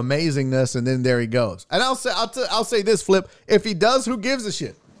of amazingness, and then there he goes. And I'll say this, Flip. If he does, who gives a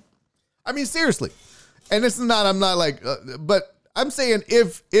shit? I mean, seriously. And this is not, I'm not like, but I'm saying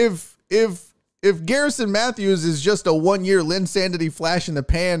if Garrison Matthews is just a 1 year Linsanity flash in the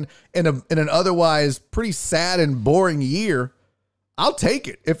pan in an otherwise pretty sad and boring year, I'll take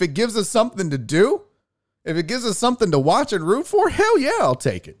it. If it gives us something to do, if it gives us something to watch and root for, hell yeah, I'll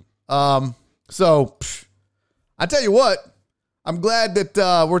take it. So I tell you what, I'm glad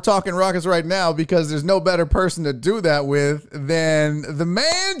that we're talking Rockets right now, because there's no better person to do that with than the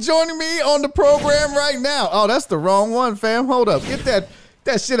man joining me on the program right now. Oh, that's the wrong one, fam. Hold up.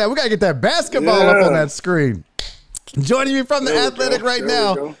 that shit out. We got to get that basketball up on that screen. Joining me from The Athletic right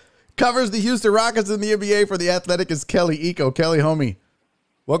now, covers the Houston Rockets in the NBA for The Athletic is Kelly Iko. Kelly, homie,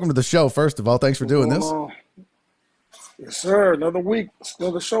 welcome to the show, first of all. Thanks for doing this. Yes, sir. Another week.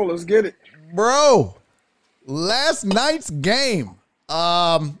 Another show. Let's get it. Bro, last night's game,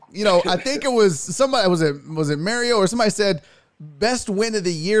 I think it was somebody, was it Mario or somebody said best win of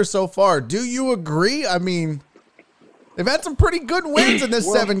the year so far. Do you agree? I mean, they've had some pretty good wins in this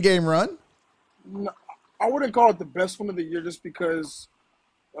 7-game run. No, I wouldn't call it the best one of the year just because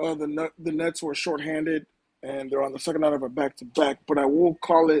the Nets were shorthanded and they're on the second night of a back-to-back. But I will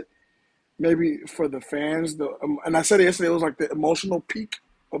call it maybe for the fans. And I said it yesterday, it was like the emotional peak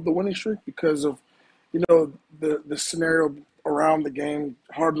of the winning streak because of, the scenario around the game,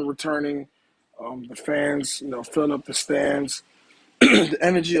 Harden returning, the fans, filling up the stands, the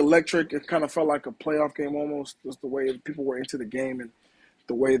energy electric. It kind of felt like a playoff game almost, just the way people were into the game and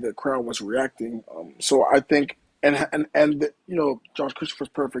the way the crowd was reacting. So I think, Josh Christopher's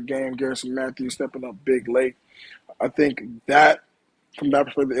perfect game, Garrison Matthews stepping up big late. I think that, from that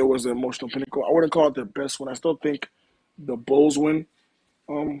perspective, it was an emotional pinnacle. I wouldn't call it their best one. I still think the Bulls win,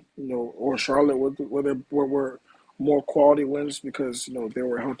 or Charlotte were more quality wins because, they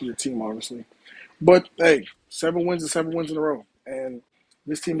were a healthier team, obviously. But, hey, 7 wins is 7 wins in a row. And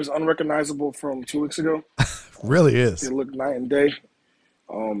this team is unrecognizable from 2 weeks ago. Really is. They look night and day.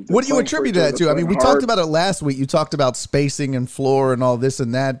 What do you attribute that to? I mean, we talked about it last week. You talked about spacing and floor and all this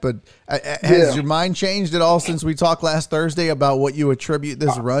and that, but has your mind changed at all since we talked last Thursday about what you attribute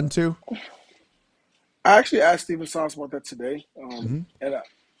this run to? I actually asked Steven Sauce about that today, and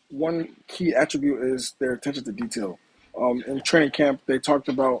one key attribute is their attention to detail. In training camp, they talked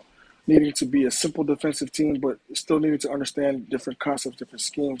about needing to be a simple defensive team, but still needing to understand different concepts, different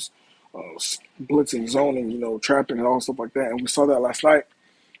schemes, blitzing, zoning, trapping, and all stuff like that. And we saw that last night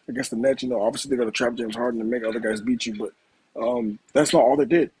against the Nets. Obviously they're going to trap James Harden and make other guys beat you, but that's not all they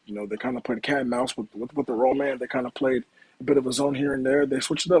did. They kind of played cat and mouse with the roll man. They kind of played a bit of a zone here and there. They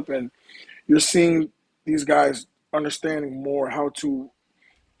switched it up, and you're seeing these guys understanding more how to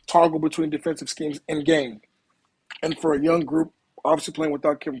toggle between defensive schemes in game. And for a young group, obviously playing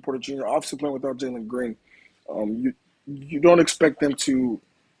without Kevin Porter Jr., obviously playing without Jalen Green, you don't expect them to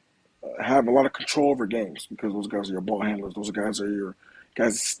have a lot of control over games because those guys are your ball handlers. Those guys are your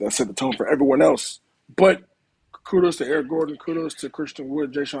guys that set the tone for everyone else. But kudos to Eric Gordon, kudos to Christian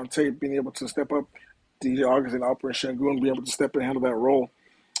Wood, Jayshawn Tate being able to step up, DJ August and Alperen Sengun being able to step in and handle that role,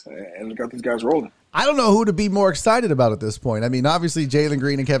 and got these guys rolling. I don't know who to be more excited about at this point. I mean, obviously Jalen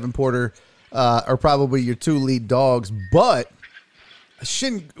Green and Kevin Porter are probably your 2 lead dogs, but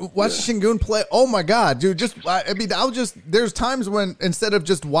watch Sengun play. Oh my God, dude! There's times when instead of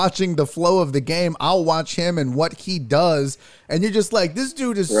just watching the flow of the game, I'll watch him and what he does, and you're just like, this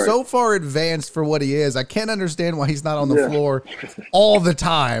dude is so far advanced for what he is. I can't understand why he's not on the floor all the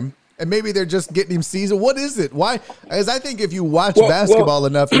time. And maybe they're just getting him seasoned. What is it? Why? As I think if you watch basketball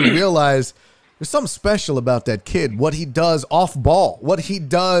enough, you realize there's something special about that kid. What he does off ball, what he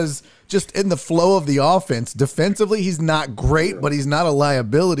does just in the flow of the offense. Defensively, he's not great, but he's not a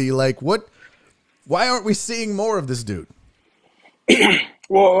liability. Like, what? Why aren't we seeing more of this dude?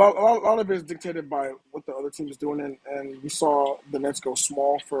 Well, a lot of it is dictated by what the other team is doing, and we saw the Nets go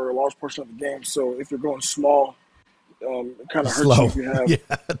small for a large portion of the game. So if you're going small, it kind of hurts you if you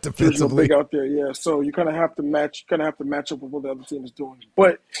have defensively big out there. Yeah, so you kind of have to match up with what the other team is doing.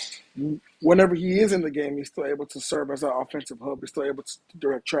 But whenever he is in the game, he's still able to serve as an offensive hub. He's still able to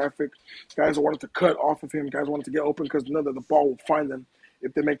direct traffic. Guys wanted to cut off of him. Guys wanted to get open because know that the ball will find them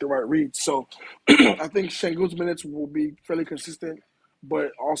if they make the right read. So I think Sengun's minutes will be fairly consistent,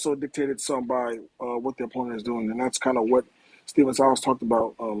 but also dictated some by what the opponent is doing, and that's kind of what Steven Sauce talked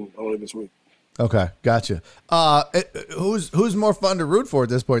about earlier this week. Okay, gotcha. Who's more fun to root for at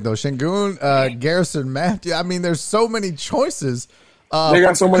this point, though? Sengun, Garrison Matthews? I mean, there's so many choices. They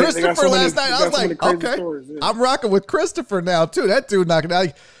got so many. Christopher last night, I was like, okay, stories, I'm rocking with Christopher now, too. That dude knocking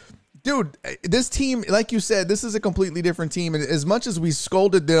out. Dude, this team, like you said, this is a completely different team. And as much as we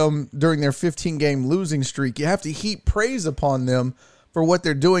scolded them during their 15-game losing streak, you have to heap praise upon them for what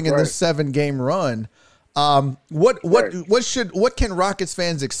they're doing in this 7-game run. What can Rockets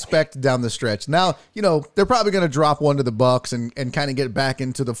fans expect down the stretch? Now, they're probably going to drop one to the Bucks and kind of get back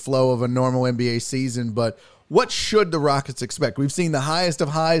into the flow of a normal NBA season, but what should the Rockets expect? We've seen the highest of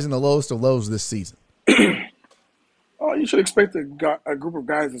highs and the lowest of lows this season. You should expect a group of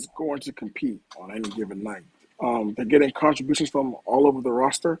guys that's going to compete on any given night. They're getting contributions from all over the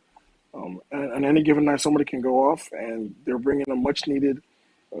roster. And any given night, somebody can go off, and they're bringing a much-needed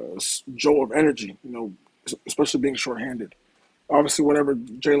jolt of energy, especially being shorthanded. Obviously, whenever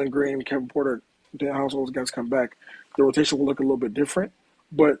Jalen Green, Kevin Porter, Dan House, those guys come back, the rotation will look a little bit different.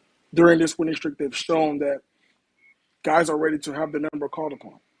 But during this winning streak, they've shown that guys are ready to have the number called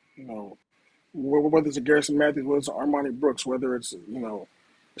upon. You know, whether it's a Garrison Matthews, whether it's a Armani Brooks, whether it's,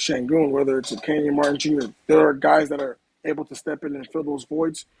 Şengün, whether it's a Kenyon Martin Jr., there are guys that are able to step in and fill those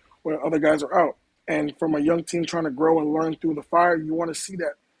voids when other guys are out. And from a young team trying to grow and learn through the fire, you want to see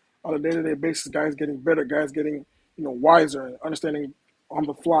that on a day-to-day basis, guys getting better, guys getting, wiser and understanding on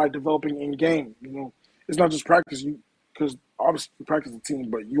the fly, developing in game. It's not just practice, because obviously you practice the team,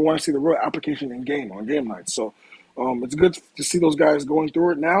 but you want to see the real application in game on game nights. So it's good to see those guys going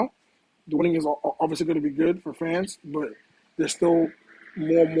through it now. The winning is obviously going to be good for fans, but there's still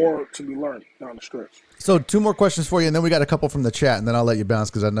more to be learned down the stretch. So 2 more questions for you, and then we got a couple from the chat, and then I'll let you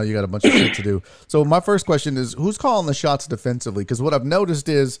bounce because I know you got a bunch of shit to do. So my first question is, who's calling the shots defensively? Because what I've noticed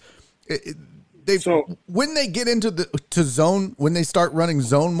is when they get into to zone, when they start running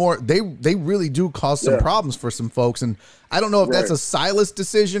zone more, they really do cause some problems for some folks. And I don't know if that's a Silas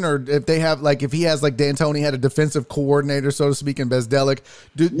decision or if they have, like, if he has, like, D'Antoni had a defensive coordinator, so to speak, in Bezdelic.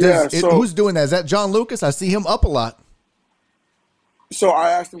 Who's doing that? Is that John Lucas? I see him up a lot. So I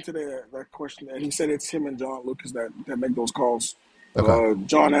asked him today that question, and he said it's him and John Lucas that make those calls. Okay.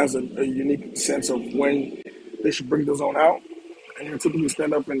 John has a unique sense of when they should bring the zone out, and he'll typically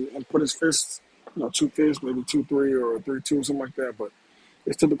stand up and put his fists, 2 fists, maybe 2-3 or 3-2, something like that. But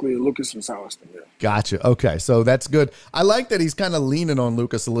it's typically Lucas and Silas thing. Yeah. Gotcha. Okay, so that's good. I like that he's kind of leaning on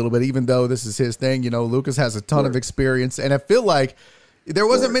Lucas a little bit, even though this is his thing. Lucas has a ton of experience, and I feel like there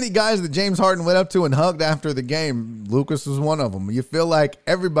wasn't many guys that James Harden went up to and hugged after the game. Lucas was one of them. You feel like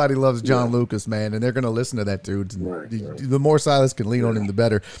everybody loves John Lucas, man, and they're going to listen to that dude. The more Silas can lean on him, the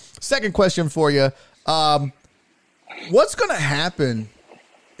better. Second question for you. What's going to happen,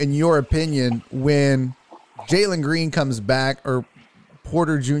 in your opinion, when Jalen Green comes back or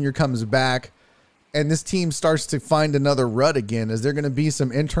Porter Jr. comes back and this team starts to find another rut again? Is there going to be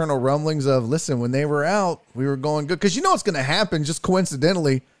some internal rumblings of, listen, when they were out, we were going good? Because what's going to happen, just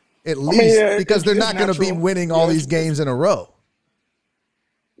coincidentally, at least, because they're not going to be winning all these games in a row.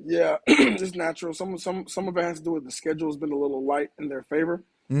 Yeah, it's natural. Some of it has to do with the schedule has been a little light in their favor.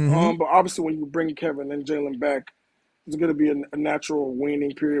 Mm-hmm. But obviously when you bring Kevin and Jalen back, there's going to be a natural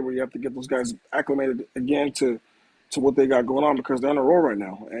waning period where you have to get those guys acclimated again to what they got going on, because they're on a roll right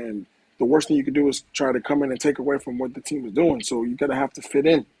now. And the worst thing you can do is try to come in and take away from what the team is doing. So you got to have to fit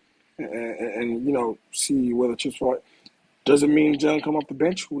in and see where the chips fall. Does it mean Jalen come off the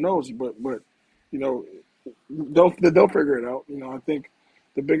bench? Who knows? But they'll figure it out. I think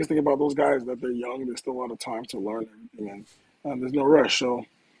the biggest thing about those guys is that they're young. There's still a lot of time to learn everything, and there's no rush. So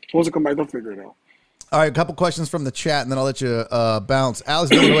once they come back, they'll figure it out. All right, a couple questions from the chat, and then I'll let you bounce.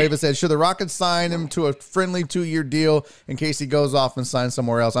 Alex Villanueva said, should the Rockets sign him to a friendly 2-year deal in case he goes off and signs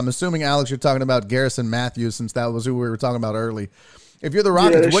somewhere else? I'm assuming, Alex, you're talking about Garrison Matthews, since that was who we were talking about early. If you're the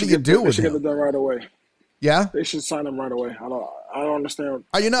Rockets, what do you do with him? They should get it done right away. Yeah? They should sign him right away. I don't understand.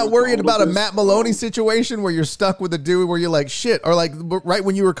 Are you not worried about a Matt Maloney situation where you're stuck with a dude where you're like, shit? Or like right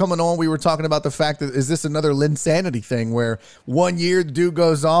when you were coming on, we were talking about the fact that, is this another Linsanity thing where 1 year the dude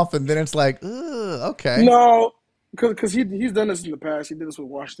goes off and then it's like, okay. No, because he's done this in the past. He did this with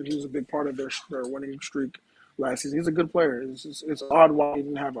Washington. He was a big part of their winning streak last season. He's a good player. It's odd why he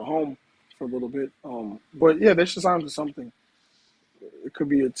didn't have a home for a little bit. But yeah, they should sign him to something. It could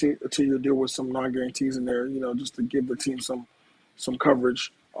be a 2-year deal with some non-guarantees in there, just to give the team some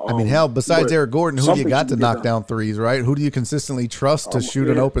coverage. I mean, hell, besides Eric Gordon, who do you got to knock down threes, right? Who do you consistently trust to shoot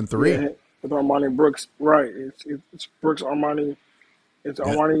an open three? Yeah, with Armani Brooks, right. It's Brooks, Armani. It's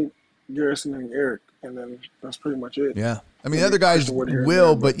Armani, Garrison, and Eric, and then that's pretty much it. Yeah. I mean, the other guys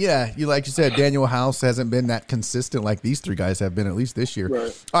will, but yeah, like you said, Daniel House hasn't been that consistent like these 3 guys have been, at least this year.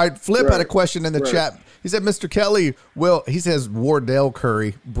 Right. All right, Flip had a question in the chat. He said, Mr. Kelly, he says Wardell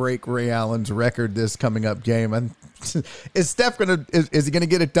Curry break Ray Allen's record this coming up game. And is Steph is he gonna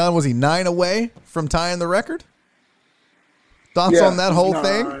get it done? Was he 9 away from tying the record? Thoughts on that whole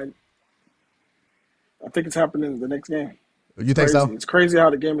thing? I think it's happening in the next game. You think so? It's crazy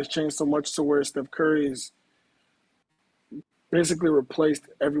how the game has changed so much to where Steph Curry is basically replaced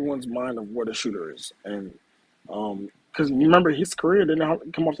everyone's mind of what a shooter is. And because remember, his career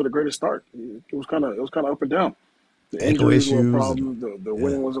didn't come off to the greatest start. It was kind of up and down. The injuries were a problem. The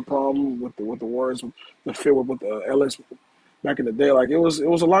winning was a problem with the Warriors, the fit with the Ellis back in the day. Like it was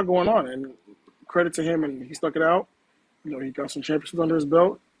a lot going on. And credit to him, and he stuck it out. He got some championships under his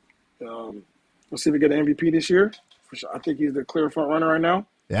belt. Let's see if we get an MVP this year. For sure. I think he's the clear front runner right now.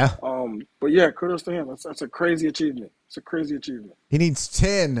 Yeah. But yeah, kudos to him. That's a crazy achievement. It's a crazy achievement. He needs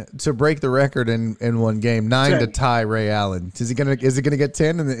 10 to break the record in one game, 9 to tie Ray Allen. Is he gonna get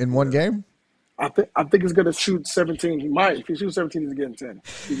 10 in one game? I think he's gonna shoot 17. He might. If he shoots 17, he's getting 10.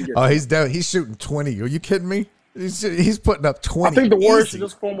 He's down. He's shooting 20. Are you kidding me? He's putting up 20. I think the Warriors should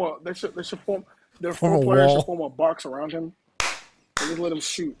just form a. They should form. Their four players should form a box around him and just let him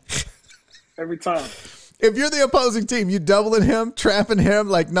shoot every time. If you're the opposing team, you doubling him, trapping him.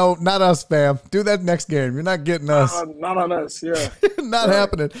 Like, no, not us, fam. Do that next game. You're not getting us. Not on us. Yeah, not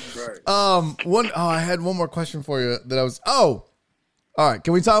happening. Right. I had one more question for you. All right.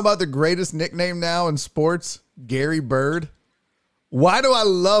 Can we talk about the greatest nickname now in sports? Gary Bird. Why do I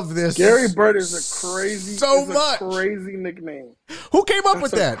love this? Gary Bird is a crazy nickname. Who came up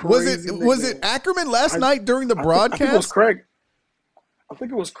with that? Was it Ackerman last night during the broadcast? I think it was Craig. I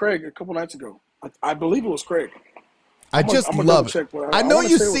think it was Craig a couple nights ago. I believe it was Craig. I just love it. I know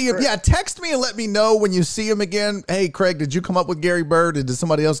you see him. Yeah, text me and let me know when you see him again. Hey, Craig, did you come up with Gary Bird? Or did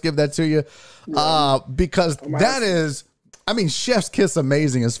somebody else give that to you? Yeah. Because that is, I mean, chef's kiss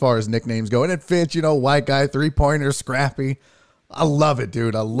amazing as far as nicknames go. And it fits, white guy, three-pointer, scrappy. I love it,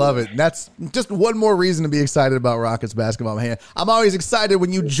 dude. I love it. And that's just one more reason to be excited about Rockets basketball, man. I'm always excited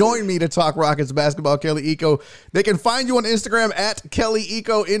when you join me to talk Rockets basketball, Kelly Iko. They can find you on Instagram at Kelly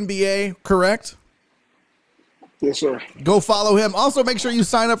Iko NBA, correct? Yes, sir. Go follow him. Also, make sure you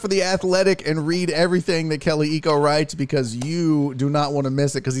sign up for The Athletic and read everything that Kelly Iko writes because you do not want to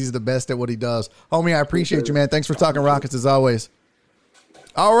miss it because he's the best at what he does. Homie, I appreciate you, man. Thanks for talking Rockets as always.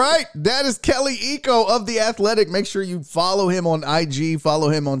 All right, that is Kelly Iko of The Athletic. Make sure you follow him on IG, follow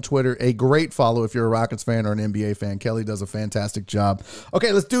him on Twitter. A great follow if you're a Rockets fan or an NBA fan. Kelly does a fantastic job.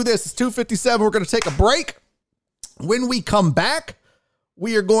 Okay, let's do this. It's 2:57. We're going to take a break. When we come back,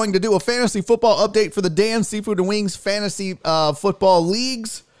 we are going to do a fantasy football update for the Dan Seafood and Wings Fantasy Football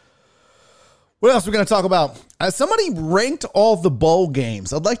Leagues. What else are we going to talk about? Somebody ranked all the bowl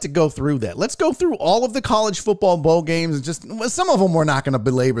games. I'd like to go through that. Let's go through all of the college football bowl games. Some of them we're not going to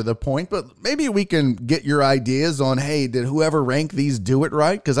belabor the point, but maybe we can get your ideas on, hey, did whoever ranked these do it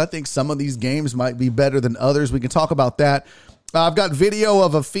right? Because I think some of these games might be better than others. We can talk about that. I've got video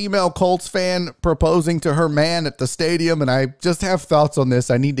of a female Colts fan proposing to her man at the stadium, and I just have thoughts on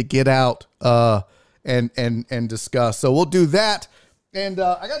this. I need to get out and discuss. So we'll do that. And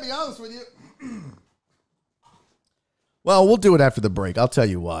I got to be honest with you. Well, we'll do it after the break. I'll tell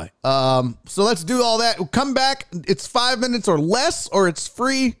you why. So let's do all that. We'll come back. It's 5 minutes or less, or it's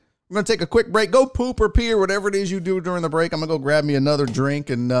free. I'm going to take a quick break. Go poop or pee or whatever it is you do during the break. I'm going to go grab me another drink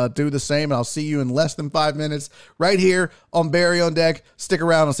and do the same. And I'll see you in less than 5 minutes right here on Barry on Deck. Stick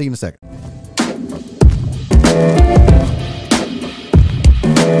around. I'll see you in a second.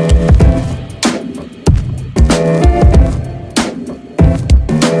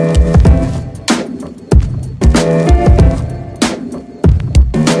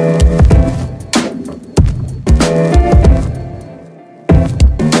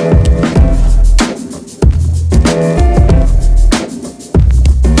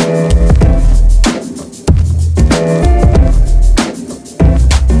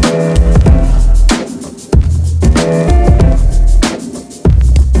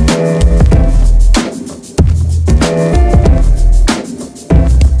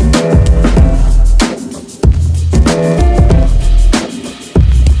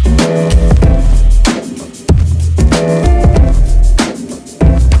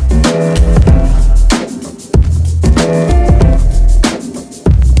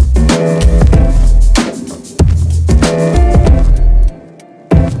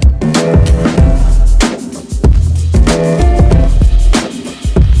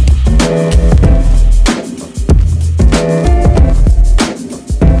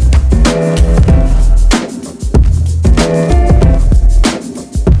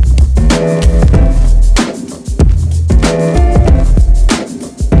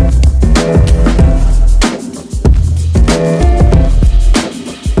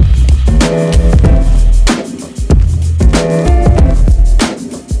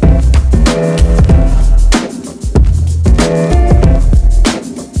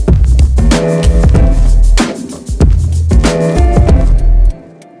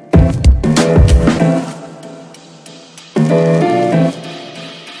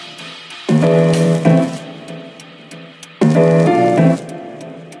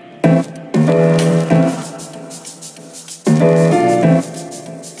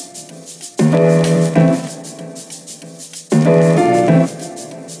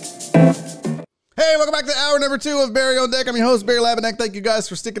 Number 2 of Barry on Deck. I'm your host, Barry Laminack. Thank you guys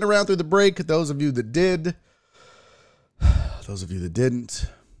for sticking around through the break. Those of you that did, those of you that didn't,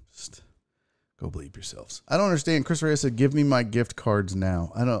 just Go bleep yourselves. I don't understand. Chris Reyes said, give me my gift cards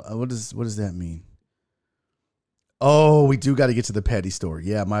now. I don't, what does that mean? Oh, we do got to get to the petty story.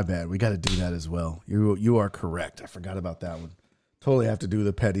 Yeah, my bad. We got to do that as well. You are correct. I forgot about that one. Totally have to do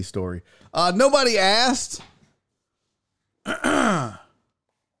the petty story. Nobody asked for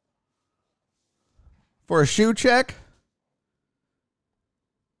a shoe check.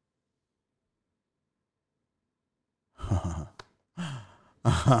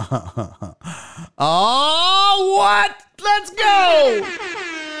 Oh, what? Let's go.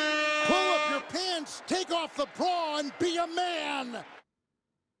 Pull up your pants, take off the bra, and be a man.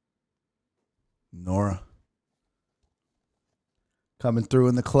 Nora coming through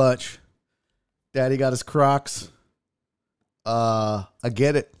in the clutch. Daddy got his Crocs. I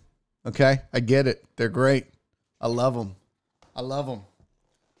get it. Okay, I get it. They're great. I love them. I love them.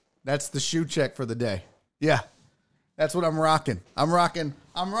 That's the shoe check for the day. Yeah. That's what I'm rocking. I'm rocking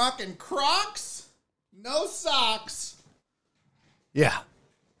Crocs, no socks. Yeah.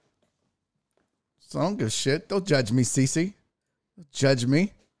 So I don't give a shit. Don't judge me, Cece. Don't judge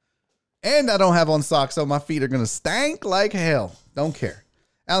me. And I don't have on socks, so my feet are going to stank like hell. Don't care.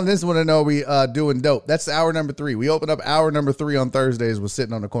 Alan, this one to know we doing dope. That's hour number 3. We open up hour number 3 on Thursdays. We're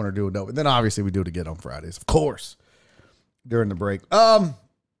sitting on the corner doing dope. And then obviously we do it again on Fridays, of course, during the break.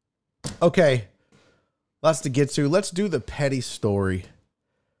 Okay. Lots to get to. Let's do the petty story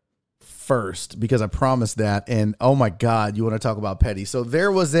first because I promised that. And oh my God, you want to talk about petty. So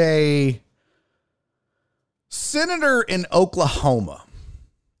there was a senator in Oklahoma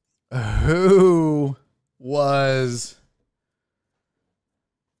who was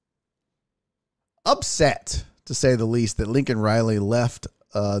upset, to say the least, that Lincoln Riley left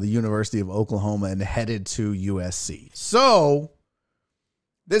the University of Oklahoma and headed to USC. So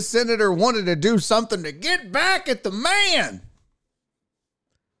this senator wanted to do something to get back at the man.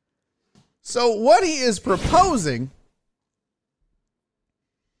 So what he is proposing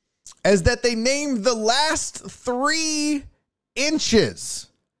is that they name the last 3 inches.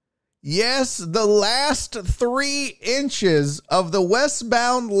 Yes, the last 3 inches of the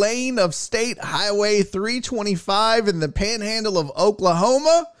westbound lane of State Highway 325 in the panhandle of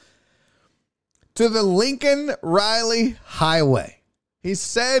Oklahoma to the Lincoln Riley Highway. He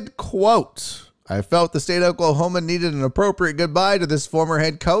said, quote, I felt the state of Oklahoma needed an appropriate goodbye to this former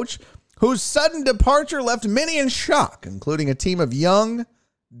head coach whose sudden departure left many in shock, including a team of young,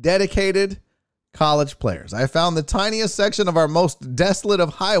 dedicated college players. I found the tiniest section of our most desolate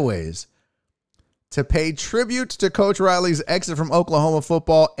of highways to pay tribute to Coach Riley's exit from Oklahoma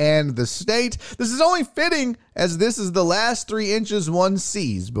football and the state. This is only fitting as this is the last 3 inches one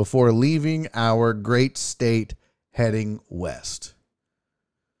sees before leaving our great state heading west.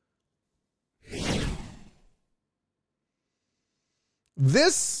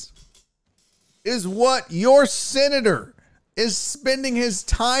 This is what your senator is spending his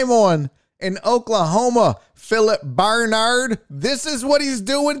time on in Oklahoma, Philip Barnard. This is what he's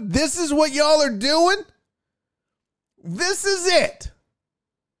doing. This is what y'all are doing. This is it.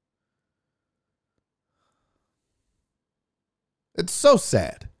 It's so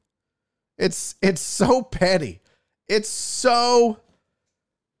sad. It's so petty. It's so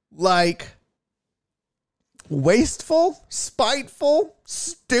like wasteful, spiteful,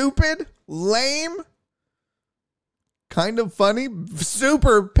 stupid, lame, kind of funny,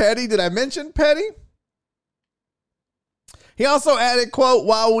 super petty. Did I mention petty? He also added, quote,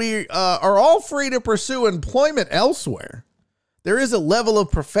 while we are all free to pursue employment elsewhere, there is a level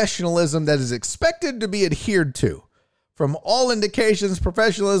of professionalism that is expected to be adhered to. From all indications,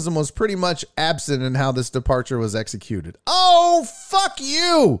 professionalism was pretty much absent in how this departure was executed. Oh, fuck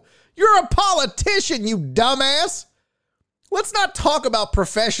you. You're a politician, you dumbass. Let's not talk about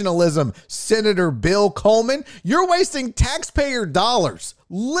professionalism, Senator Bill Coleman. You're wasting taxpayer dollars,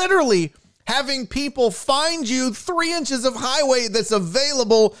 literally having people find you 3 inches of highway that's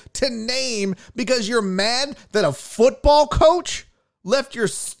available to name because you're mad that a football coach left your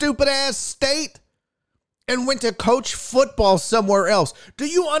stupid ass state and went to coach football somewhere else. Do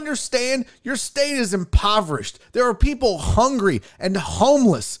you understand? Your state is impoverished. There are people hungry and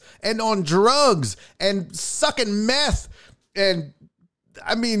homeless and on drugs and sucking meth. And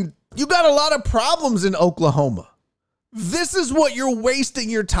I mean, you got a lot of problems in Oklahoma. This is what you're wasting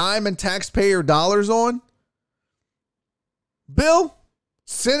your time and taxpayer dollars on? Bill,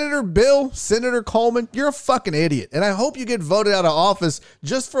 Senator Coleman, you're a fucking idiot. And I hope you get voted out of office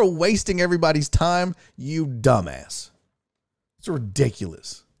just for wasting everybody's time, you dumbass. It's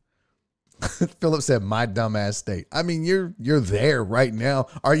ridiculous. Philip said, my dumbass state. I mean, you're there right now.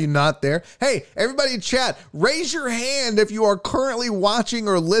 Are you not there? Hey, everybody in chat, raise your hand if you are currently watching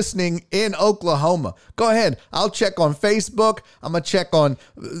or listening in Oklahoma. Go ahead. I'll check on Facebook. I'm going to check on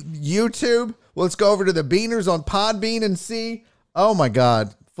YouTube. Let's go over to the Beaners on Podbean and see. Oh my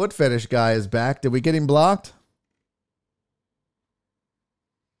God. Foot fetish guy is back. Did we get him blocked?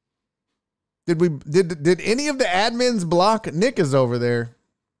 Did any of the admins block? Nick is over there.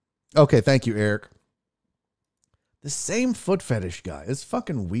 Okay, thank you, Eric. The same foot fetish guy. It's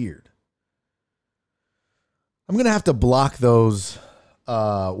fucking weird. I'm going to have to block those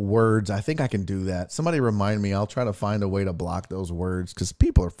words. I think I can do that. Somebody remind me. I'll try to find a way to block those words because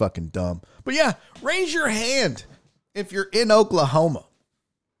people are fucking dumb. But yeah, raise your hand if you're in Oklahoma.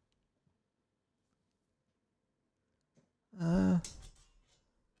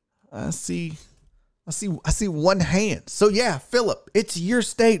 I see one hand. So yeah, Philip, it's your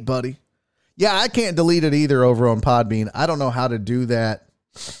state, buddy. Yeah, I can't delete it either over on Podbean. I don't know how to do that.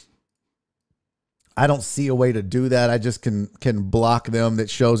 I don't see a way to do that. I just can block them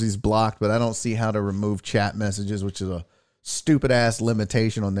that shows he's blocked, but I don't see how to remove chat messages, which is a stupid ass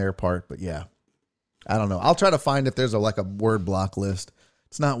limitation on their part. But yeah, I don't know. I'll try to find if there's a word block list.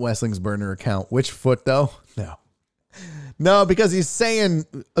 It's not Wesling's burner account. Which foot though? No, because he's saying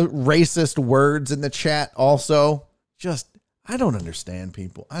racist words in the chat also. I don't understand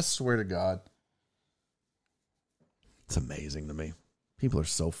people. I swear to God. It's amazing to me. People are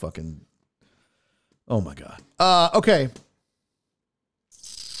so fucking... Oh my God. Okay.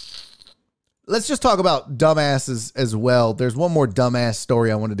 Let's just talk about dumbasses as well. There's one more dumbass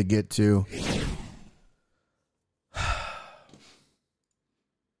story I wanted to get to.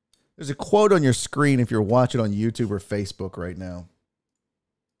 There's a quote on your screen if you're watching on YouTube or Facebook right now.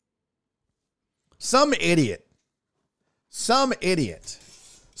 Some idiot,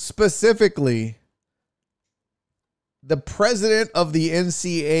 specifically the president of the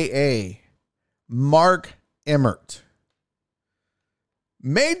NCAA, Mark Emmert,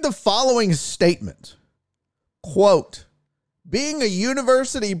 made the following statement, quote, being a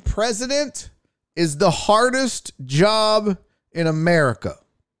university president is the hardest job in America.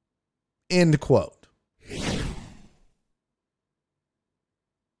 End quote.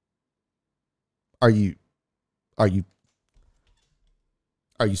 Are you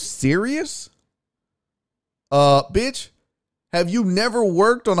serious? Bitch, have you never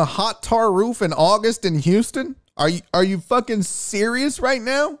worked on a hot tar roof in August in Houston? Are you fucking serious right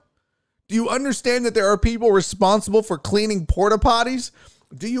now? Do you understand that there are people responsible for cleaning porta potties?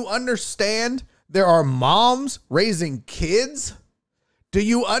 Do you understand there are moms raising kids? Do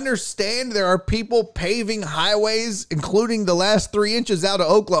you understand there are people paving highways, including the last 3 inches out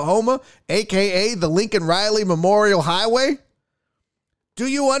of Oklahoma, aka the Lincoln Riley Memorial Highway? Do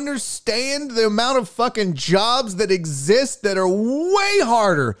you understand the amount of fucking jobs that exist that are way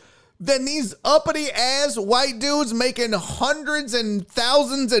harder than these uppity ass white dudes making hundreds and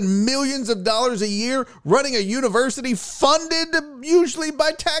thousands and millions of dollars a year running a university funded usually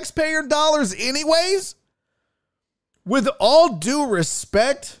by taxpayer dollars anyways? With all due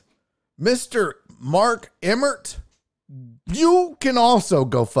respect, Mr. Mark Emmert, you can also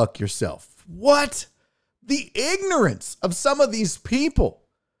go fuck yourself. What? The ignorance of some of these people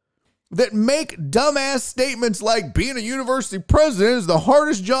that make dumbass statements like being a university president is the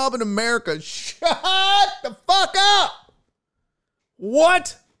hardest job in America. Shut the fuck up.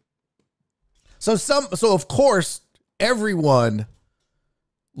 What? So of course, everyone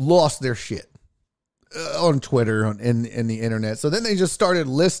lost their shit. On Twitter and the internet. So then they just started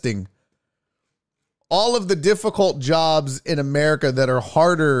listing all of the difficult jobs in America that are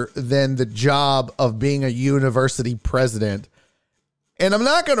harder than the job of being a university president. And I'm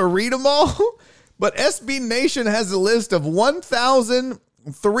not going to read them all, but SB Nation has a list of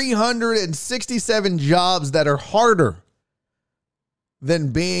 1,367 jobs that are harder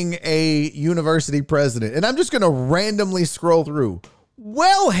than being a university president. And I'm just going to randomly scroll through.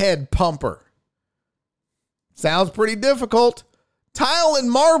 Wellhead pumper. Sounds pretty difficult. Tile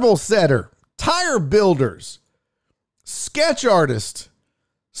and marble setter, tire builders, sketch artist,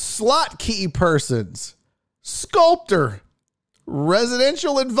 slot key persons, sculptor,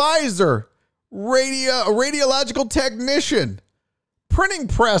 residential advisor, radiological technician, printing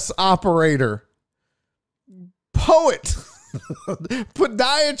press operator, poet,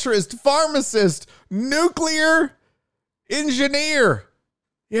 podiatrist, pharmacist, nuclear engineer.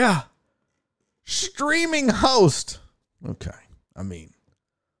 Yeah. Streaming host. Okay. I mean,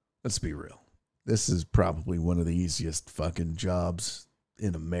 let's be real. This is probably one of the easiest fucking jobs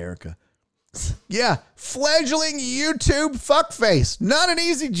in America. Yeah. Fledgling YouTube fuckface. Not an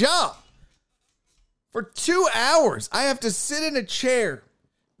easy job. For 2 hours, I have to sit in a chair,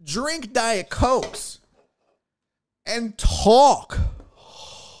 drink Diet Cokes, and talk.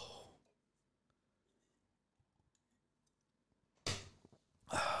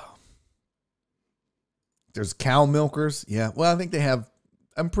 There's cow milkers. Yeah. Well, I think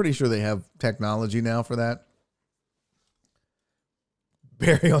I'm pretty sure they have technology now for that.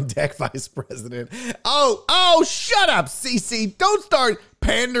 Barry on deck, vice president. Oh, shut up, CC. Don't start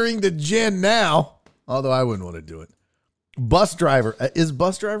pandering to Jen now. Although I wouldn't want to do it. Bus driver. Is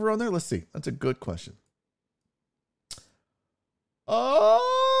bus driver on there? Let's see. That's a good question.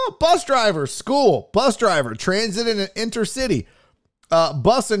 Oh, bus driver, school, bus driver, transit and intercity.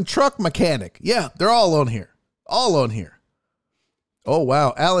 Bus and truck mechanic. Yeah, they're all on here. All on here. Oh,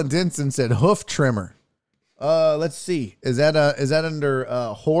 wow. Alan Denson said hoof trimmer. Let's see. Is that under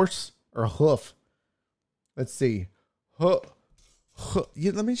horse or hoof? Let's see.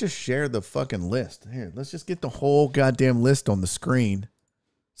 Let me just share the fucking list. Here, let's just get the whole goddamn list on the screen.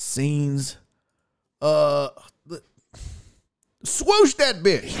 Scenes. Swoosh that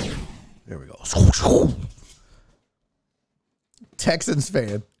bitch. There we go. Texans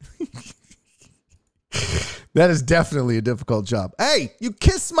fan. That is definitely a difficult job. Hey, you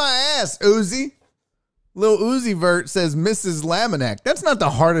kiss my ass, Uzi. Lil Uzi Vert says Mrs. Laminack. That's not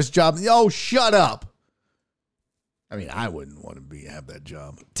the hardest job. Oh, shut up. I mean, I wouldn't want to have that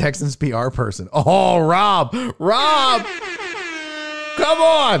job. Texans PR person. Oh, Rob. Come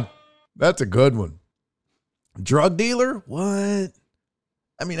on. That's a good one. Drug dealer? What?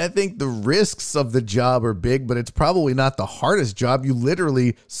 I mean, I think the risks of the job are big, but it's probably not the hardest job. You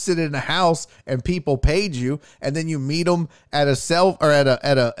literally sit in a house and people paid you, and then you meet them at a cell or at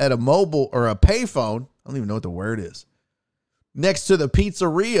a mobile or a payphone. I don't even know what the word is. Next to the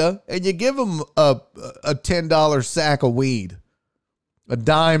pizzeria, and you give them a $10 sack of weed, a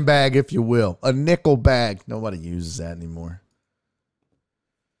dime bag, if you will, a nickel bag. Nobody uses that anymore.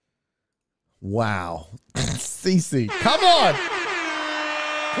 Wow, CC, come on.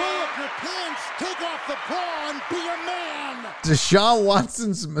 Pull up your pants, take off the bra, and be a man. Deshaun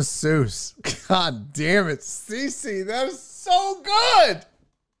Watson's masseuse. God damn it, CC, that is so good.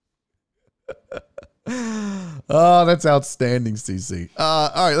 Oh, that's outstanding, CC.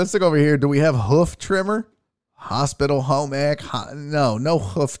 All right, let's look over here. Do we have hoof trimmer? Hospital, home ec? No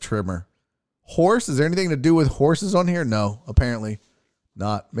hoof trimmer. Horse? Is there anything to do with horses on here? No, apparently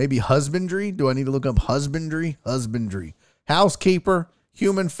not. Maybe husbandry? Do I need to look up husbandry? Husbandry. Housekeeper?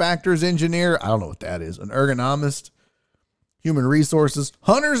 Human factors engineer? I don't know what that is. An ergonomist? Human resources?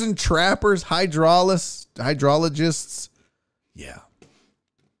 Hunters and trappers? Hydrologists? Yeah.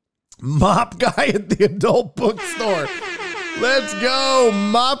 Mop guy at the adult bookstore. Let's go.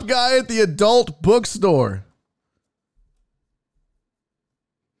 Mop guy at the adult bookstore.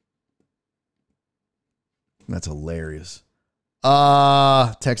 That's hilarious.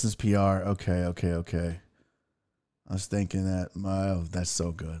 Texas PR. Okay. I was thinking that. That's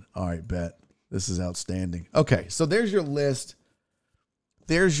so good. All right, bet. This is outstanding. Okay, so there's your list.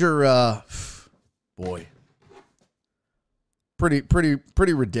 There's your boy.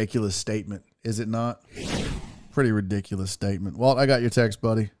 Pretty ridiculous statement, is it not? Pretty ridiculous statement. Walt, I got your text,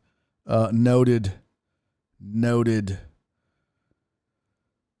 buddy. Noted.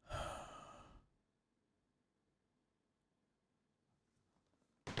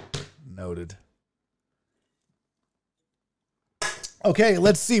 Okay,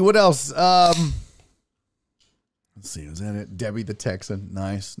 let's see what else. Let's see, is that it? Debbie the Texan.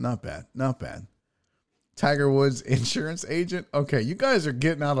 Nice. Not bad. Tiger Woods insurance agent. Okay, you guys are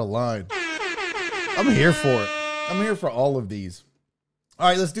getting out of line. I'm here for it. I'm here for all of these. All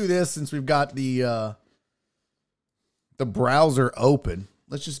right, let's do this since we've got the browser open.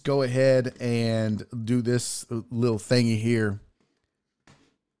 Let's just go ahead and do this little thingy here.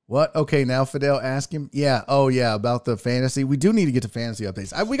 What? Okay, now Fidel, ask him. Yeah. Oh, yeah, about the fantasy. We do need to get to fantasy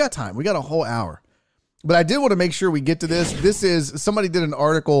updates. We got time. We got a whole hour. But I did want to make sure we get to this. This is, somebody did an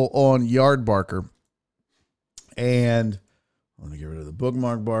article on Yardbarker. And let me get rid of the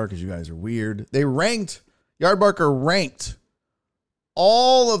bookmark bar because you guys are weird. Yardbarker ranked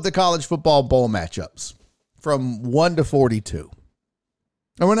all of the college football bowl matchups from 1 to 42.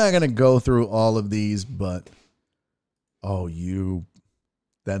 And we're not going to go through all of these, but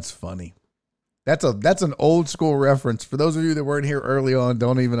that's funny. That's an old school reference. For those of you that weren't here early on,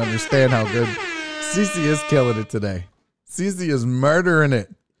 don't even understand how good CC is killing it today. CC is murdering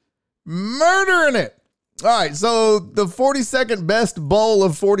it. All right, so the 42nd best bowl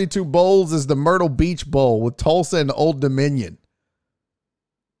of 42 bowls is the Myrtle Beach Bowl with Tulsa and Old Dominion.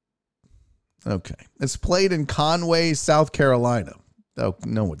 Okay. It's played in Conway, South Carolina. Oh,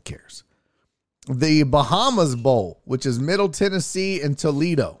 no one cares. The Bahamas Bowl, which is Middle Tennessee and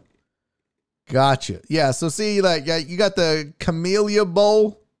Toledo. Gotcha. Yeah, so see, like, you got the Camellia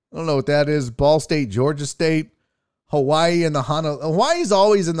Bowl. I don't know what that is. Ball State, Georgia State, Hawaii, and the Hawaii's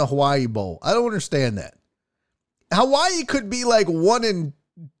always in the Hawaii Bowl. I don't understand that. Hawaii could be like 1-10,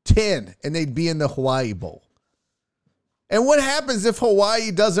 and they'd be in the Hawaii Bowl. And what happens if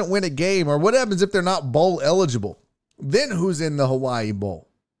Hawaii doesn't win a game? Or what happens if they're not bowl eligible? Then who's in the Hawaii Bowl?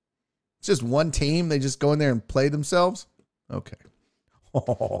 It's just one team. They just go in there and play themselves? Okay.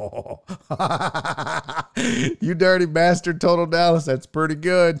 Oh. You dirty bastard, Total Dallas. That's pretty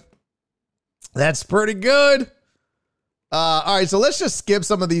good. That's pretty good. All right, so let's just skip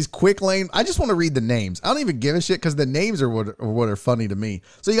some of these quick lane. I just want to read the names. I don't even give a shit because the names are what are funny to me.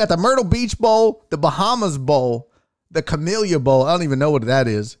 So you got the Myrtle Beach Bowl, the Bahamas Bowl, the Camellia Bowl. I don't even know what that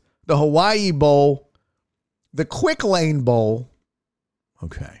is. The Hawaii Bowl, the Quick Lane Bowl.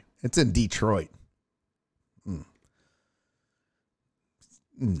 Okay, it's in Detroit.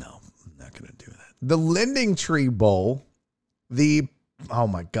 No, I'm not going to do that. The Lending Tree Bowl, oh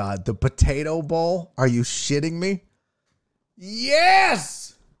my God, the Potato Bowl. Are you shitting me?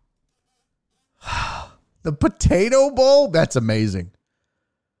 Yes! The Potato Bowl? That's amazing.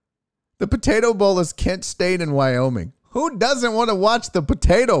 The Potato Bowl is Kent State and Wyoming. Who doesn't want to watch the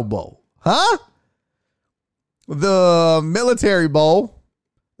Potato Bowl? Huh? The Military Bowl,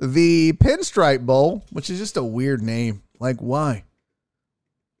 the Pinstripe Bowl, which is just a weird name. Like, why?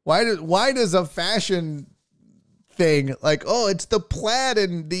 Why does a fashion thing like, oh, it's the plaid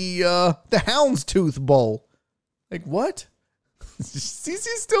and the Houndstooth Bowl? Like, what?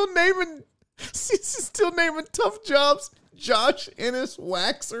 CC's still naming tough jobs. Josh Ennis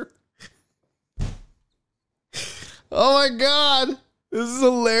Waxer. Oh my God. This is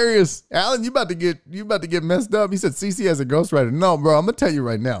hilarious. Alan, you about to get messed up. He said CC has a ghostwriter. No, bro, I'm gonna tell you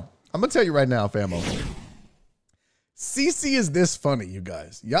right now, famo. CC is this funny, you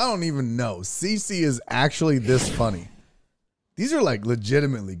guys. Y'all don't even know. CC is actually this funny. These are like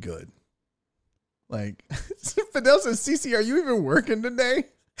legitimately good. Like, Fidel says, CC, are you even working today?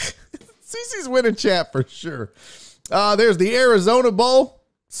 CC's winning chat for sure. There's the Arizona Bowl.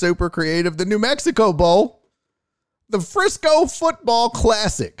 Super creative. The New Mexico Bowl. The Frisco Football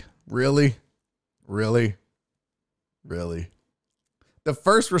Classic. Really? Really? Really? The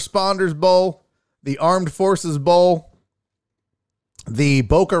First Responders Bowl. The Armed Forces Bowl. The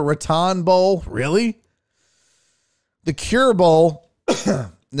Boca Raton Bowl. Really? The Cure Bowl.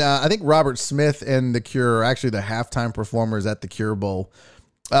 Now, I think Robert Smith and The Cure are actually the halftime performers at the Cure Bowl.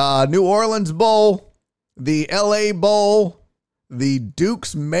 New Orleans Bowl. The LA Bowl. The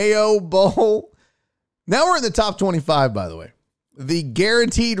Duke's Mayo Bowl. Now we're in the top 25, by the way. The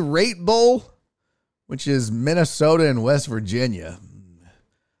Guaranteed Rate Bowl, which is Minnesota and West Virginia.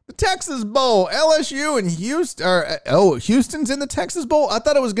 The Texas Bowl, LSU and Houston. Houston's in the Texas Bowl? I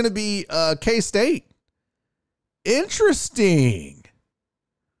thought it was going to be K-State. Interesting.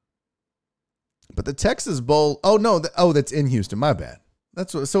 But the Texas Bowl, that's in Houston. My bad.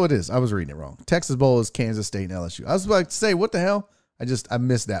 So it is. I was reading it wrong. Texas Bowl is Kansas State and LSU. I was about to say, what the hell? I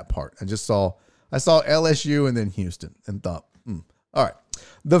missed that part. I saw LSU and then Houston and thought, all right.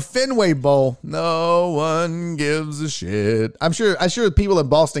 The Fenway Bowl, no one gives a shit. I'm sure people in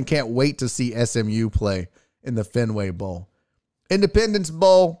Boston can't wait to see SMU play in the Fenway Bowl. Independence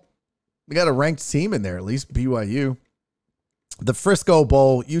Bowl, we got a ranked team in there, at least BYU. The Frisco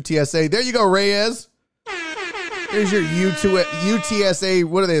Bowl, UTSA. There you go, Reyes. Here's your UTSA.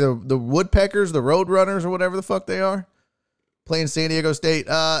 What are they? The Woodpeckers, the Roadrunners, or whatever the fuck they are. Playing San Diego State.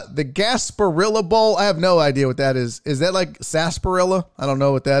 The Gasparilla Bowl. I have no idea what that is. Is that like sarsaparilla? I don't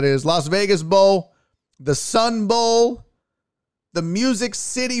know what that is. Las Vegas Bowl. The Sun Bowl. The Music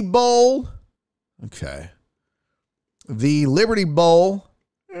City Bowl. Okay. The Liberty Bowl.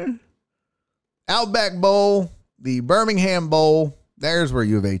 Outback Bowl. The Birmingham Bowl. There's where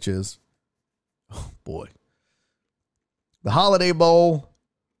U of H is. Oh, boy. The Holiday Bowl.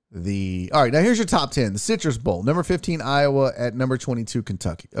 All right, now here's your top 10. The Citrus Bowl, number 15, Iowa at number 22,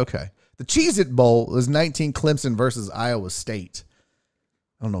 Kentucky. Okay. The Cheez-It Bowl is 19, Clemson versus Iowa State.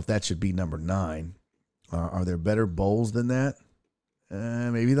 I don't know if that should be number 9. Are there better bowls than that?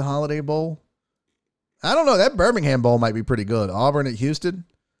 Maybe the Holiday Bowl. I don't know. That Birmingham Bowl might be pretty good. Auburn at Houston.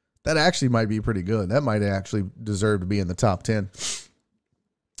 That actually might be pretty good. That might actually deserve to be in the top 10.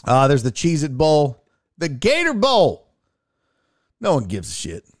 There's the Cheez-It Bowl. The Gator Bowl. No one gives a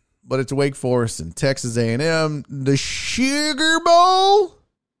shit. But it's Wake Forest and Texas A&M. The Sugar Bowl.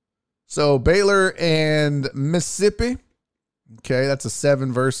 So Baylor and Mississippi. Okay, that's a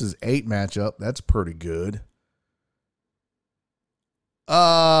 7 versus 8 matchup. That's pretty good.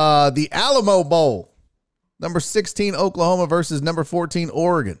 The Alamo Bowl, number 16 Oklahoma versus number 14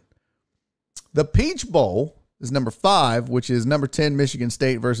 Oregon. The Peach Bowl is number 5, which is number 10 Michigan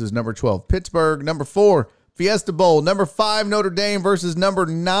State versus number 12 Pittsburgh. Number 4 Fiesta Bowl, number 5 Notre Dame versus number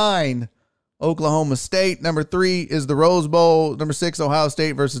 9 Oklahoma State. Number 3 is the Rose Bowl. Number 6 Ohio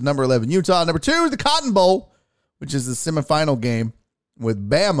State versus number 11 Utah. Number 2 is the Cotton Bowl, which is the semifinal game with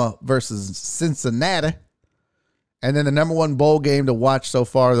Bama versus Cincinnati. And then the number 1 bowl game to watch so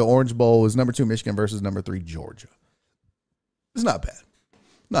far, the Orange Bowl, is number 2 Michigan versus number 3 Georgia. It's not bad.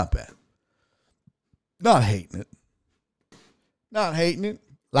 Not bad. Not hating it. Not hating it.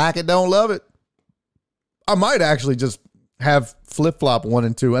 Like it, don't love it. I might actually just have flip-flop 1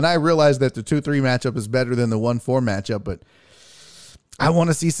 and 2. And I realize that the 2-3 matchup is better than the 1-4 matchup, but I want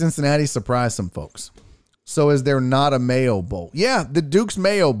to see Cincinnati surprise some folks. So is there not a Mayo Bowl? Yeah, the Duke's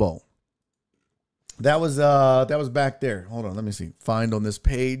Mayo Bowl. That was back there. Hold on, let me see. Find on this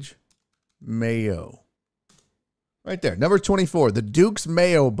page. Mayo. Right there. Number 24, the Duke's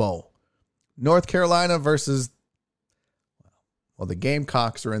Mayo Bowl. North Carolina versus, well, the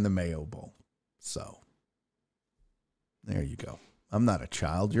Gamecocks are in the Mayo Bowl. So, there you go. I'm not a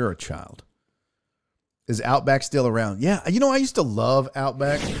child. You're a child. Is Outback still around? Yeah, you know, I used to love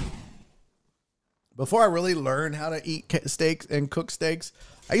Outback. Before I really learned how to eat steaks and cook steaks,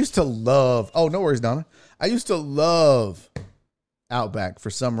 I used to love, oh, no worries, Donna. I used to love Outback for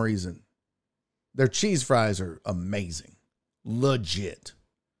some reason. Their cheese fries are amazing. Legit.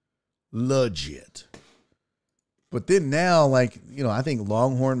 But then now, like, you know, I think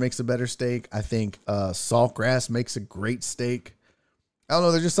Longhorn makes a better steak. I think Saltgrass makes a great steak. I don't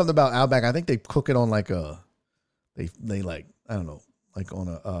know. There's just something about Outback. I think they cook it on like they like, I don't know, like on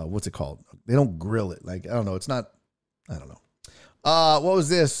a, what's it called? They don't grill it. Like, I don't know. It's not, I don't know. What was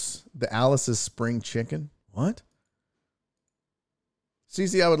this? The Alice's Spring Chicken? What?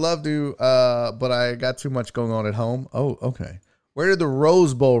 CC, I would love to, but I got too much going on at home. Oh, okay. Where did the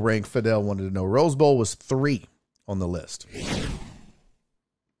Rose Bowl rank? Fidel wanted to know. Rose Bowl was 3 on the list.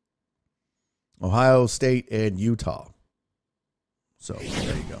 Ohio State and Utah. So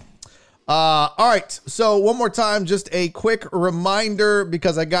there you go. All right. So one more time, just a quick reminder,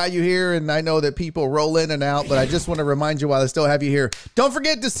 because I got you here and I know that people roll in and out, but I just want to remind you while I still have you here. Don't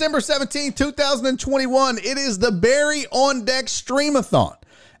forget, December 17th, 2021, it is the Barry on Deck Streamathon.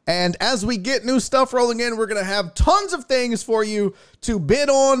 And as we get new stuff rolling in, we're going to have tons of things for you to bid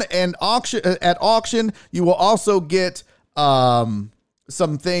on and auction at auction. You will also get some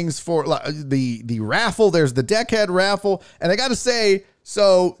things for the raffle. There's the Deckhead raffle. And I got to say,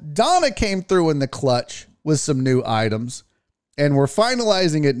 so Donna came through in the clutch with some new items, and we're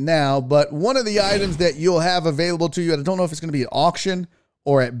finalizing it now. But one of the items that you'll have available to you, I don't know if it's going to be at auction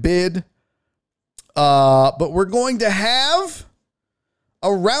or at bid, but we're going to have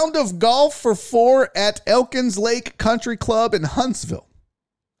a round of golf for 4 at Elkins Lake Country Club in Huntsville.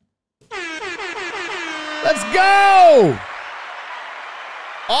 Let's go!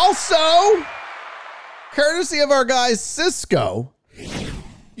 Also, courtesy of our guy Cisco,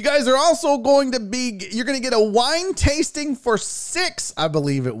 you guys are also going to you're going to get a wine tasting for 6, I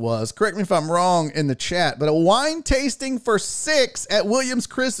believe it was. Correct me if I'm wrong in the chat, but a wine tasting for 6 at William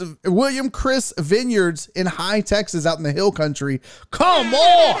Chris Vineyards in High Texas out in the hill country. Come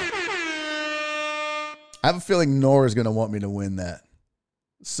on! I have a feeling Nora's going to want me to win that.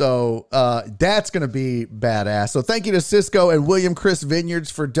 So that's going to be badass. So thank you to Cisco and William Chris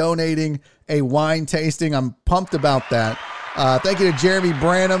Vineyards for donating a wine tasting. I'm pumped about that. Thank you to Jeremy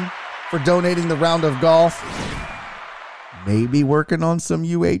Branham for donating the round of golf. Maybe working on some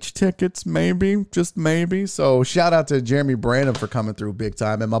UH tickets, maybe, just maybe. So shout out to Jeremy Branham for coming through big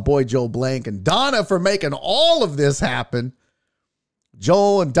time, and my boy Joe Blank and Donna for making all of this happen.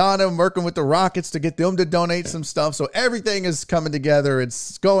 Joel and Donna working with the Rockets to get them to donate some stuff. So everything is coming together.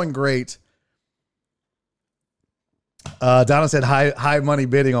 It's going great. Donna said high money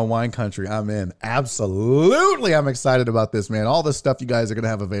bidding on Wine Country. I'm in. Absolutely. I'm excited about this, man. All the stuff you guys are going to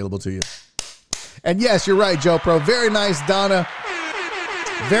have available to you. And yes, you're right, Joe Pro. Very nice, Donna.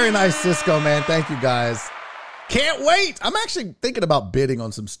 Very nice, Cisco, man. Thank you, guys. Can't wait. I'm actually thinking about bidding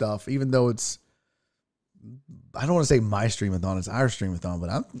on some stuff, even though it's, I don't want to say my streamathon, it's our streamathon,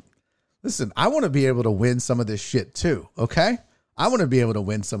 but listen, I want to be able to win some of this shit too. Okay. I want to be able to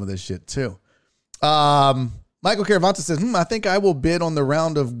win some of this shit too. Michael Caravanta says, I think I will bid on the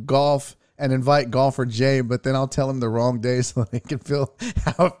round of golf and invite golfer Jay, but then I'll tell him the wrong day so he can feel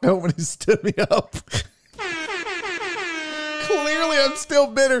how it felt when he stood me up. Clearly, I'm still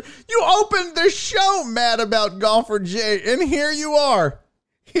bitter. You opened the show mad about golfer Jay, and here you are.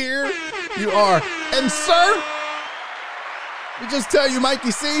 Here you are. And sir, We just tell you,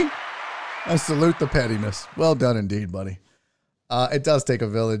 Mikey C. I salute the pettiness. Well done indeed, buddy. It does take a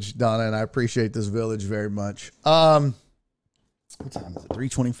village, Donna, and I appreciate this village very much. What time is it?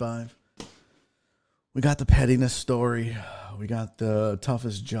 3:25. We got the pettiness story. We got the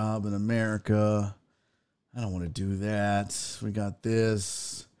toughest job in America. I don't want to do that. We got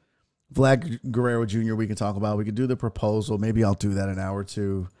this. Vlad Guerrero Jr. we can talk about. We could do the proposal. Maybe I'll do that in an hour or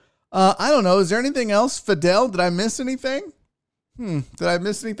two. I don't know. Is there anything else? Fidel, did I miss anything? Did I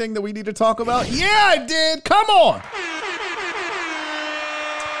miss anything that we need to talk about? Yeah, I did. Come on.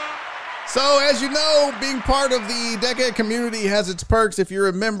 So, as you know, being part of the Deckhead community has its perks. If you're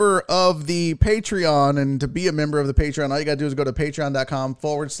a member of the Patreon, and to be a member of the Patreon, all you got to do is go to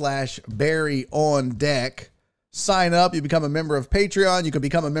patreon.com/Barry on Deck. Sign up. You become a member of Patreon. You can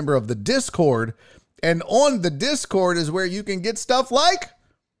become a member of the Discord. And on the Discord is where you can get stuff like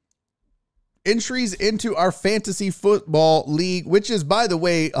entries into our fantasy football league, which is, by the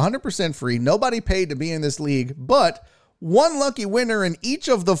way, 100% free. Nobody paid to be in this league, but one lucky winner in each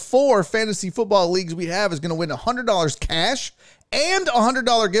of the 4 fantasy football leagues we have is going to win $100 cash and a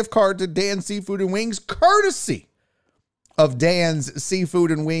 $100 gift card to Dan's Seafood and Wings, courtesy of Dan's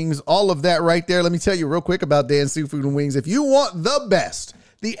Seafood and Wings. All of that right there. Let me tell you real quick about Dan's Seafood and Wings. If you want the best,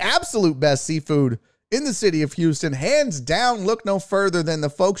 the absolute best seafood in the city of Houston, hands down, look no further than the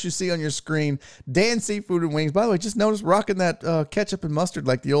folks you see on your screen. Dan's Seafood and Wings. By the way, just notice rocking that ketchup and mustard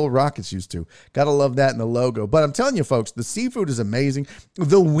like the old Rockets used to. Gotta love that in the logo. But I'm telling you, folks, the seafood is amazing.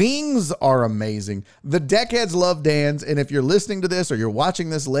 The wings are amazing. The Deckheads love Dan's. And if you're listening to this or you're watching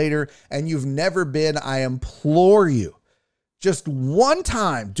this later and you've never been, I implore you, just one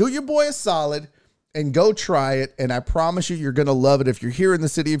time, do your boy a solid and go try it. And I promise you, you're going to love it. If you're here in the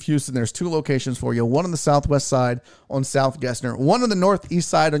city of Houston, there's 2 locations for you. One on the southwest side on South Gessner, one on the northeast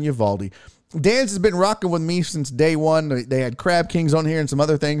side on Uvalde. Dan's has been rocking with me since day one. They had Crab Kings on here and some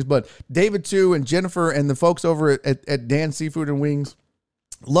other things, but David too, and Jennifer and the folks over at Dan's Seafood and Wings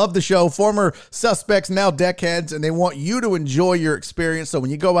love the show. Former suspects, now Deckheads, and they want you to enjoy your experience. So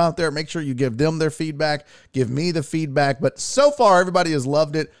when you go out there, make sure you give them their feedback, give me the feedback. But so far, everybody has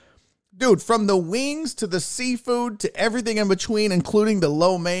loved it. Dude, from the wings to the seafood to everything in between, including the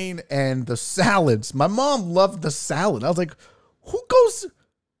lo mein and the salads. My mom loved the salad. I was like, who goes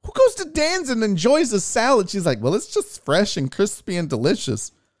to Dan's and enjoys a salad? She's like, well, it's just fresh and crispy and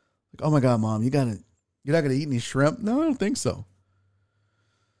delicious. Like, oh my God, Mom, you're not going to eat any shrimp? No, I don't think so.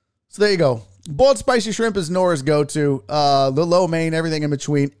 So there you go. Boiled spicy shrimp is Nora's go-to. The lo mein, everything in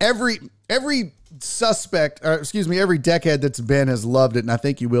between. Every suspect, or excuse me, every Deckhead that's been has loved it, and I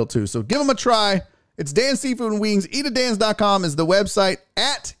think you will too. So give them a try. It's Dan's Seafood and Wings. EatAtDans.com is the website.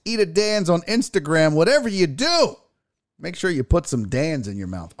 At EatAtDans on Instagram. Whatever you do, make sure you put some Dan's in your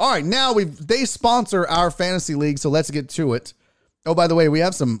mouth. All right, now they sponsor our fantasy league, so let's get to it. Oh, by the way, we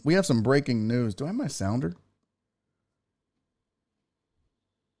have some breaking news. Do I have my sounder?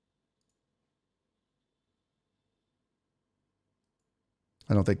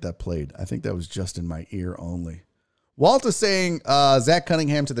 I don't think that played. I think that was just in my ear only. Walt is saying Zach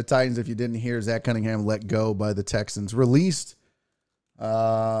Cunningham to the Titans. If you didn't hear, Zach Cunningham let go by the Texans. Released.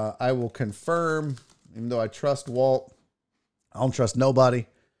 I will confirm, even though I trust Walt, I don't trust nobody.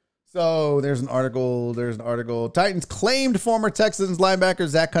 So there's an article. Titans claimed former Texans linebacker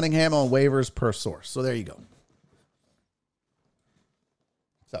Zach Cunningham on waivers per source. So there you go.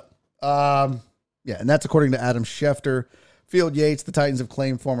 So, yeah, and that's according to Adam Schefter. Field Yates, the Titans have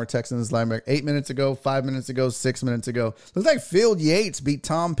claimed former Texans linebacker 8 minutes ago, 5 minutes ago, 6 minutes ago. Looks like Field Yates beat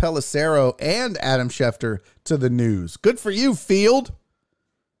Tom Pelissero and Adam Schefter to the news. Good for you, Field.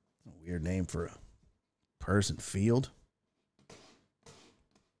 Weird name for a person, Field.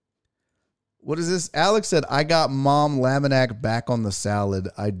 What is this? Alex said, I got Mom Laminack back on the salad.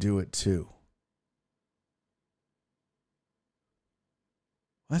 I do it too.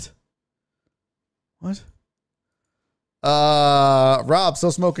 What? Rob,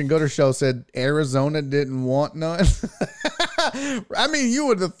 So Smoking Gooder Show said Arizona didn't want none. I mean, you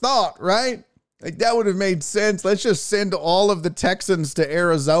would have thought, right? Like that would have made sense. Let's just send all of the Texans to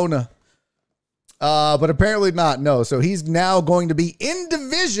Arizona. But apparently not. No. So he's now going to be in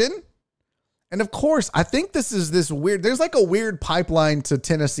division. And of course, I think this weird, there's like a weird pipeline to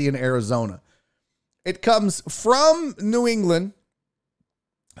Tennessee and Arizona. It comes from New England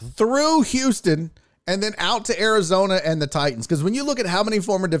through Houston and then out to Arizona and the Titans. Because when you look at how many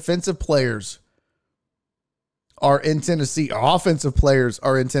former defensive players are in Tennessee, offensive players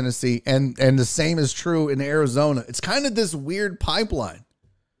are in Tennessee, and the same is true in Arizona. It's kind of this weird pipeline.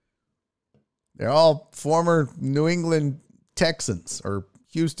 They're all former New England Texans or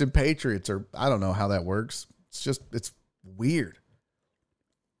Houston Patriots, or I don't know how that works. It's weird.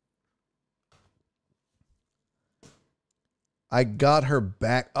 I got her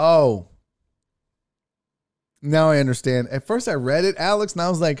back. Oh. Now I understand. At first I read it, Alex, and I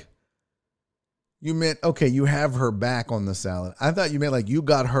was like, you meant, okay, you have her back on the salad. I thought you meant like you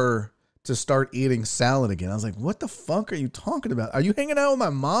got her to start eating salad again. I was like, what the fuck are you talking about? Are you hanging out with my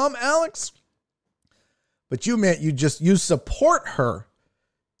mom, Alex? But you meant you support her.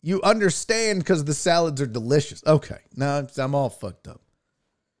 You understand because the salads are delicious. Okay, now I'm all fucked up.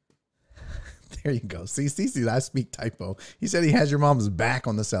 There you go. See, I speak typo. He said he has your mom's back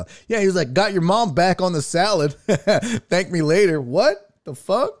on the salad. Yeah, he was like, got your mom back on the salad. Thank me later. What the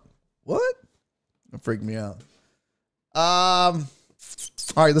fuck? What? It freaked me out. All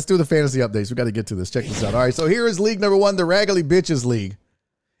right, let's do the fantasy updates. We got to get to this. Check this out. All right, so here is league number 1, the Raggedy Bitches League.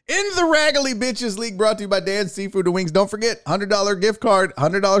 In the Raggedy Bitches League, brought to you by Dan's Seafood and Wings. Don't forget, $100 gift card,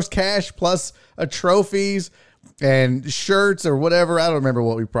 $100 cash, plus trophies and shirts or whatever. I don't remember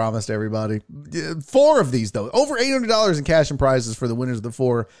what we promised everybody. 4 of these, though. Over $800 in cash and prizes for the winners of the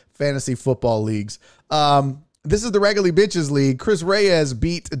 4 fantasy football leagues. This is the Raggedy Bitches League. Chris Reyes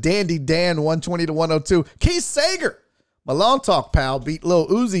beat Dandy Dan 120-102. Keith Sager, my Long Talk pal, beat Lil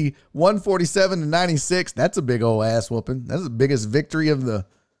Uzi 147-96. That's a big old ass whooping. That's the biggest victory of the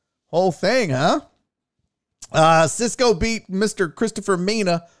whole thing, huh? Cisco beat Mr. Christopher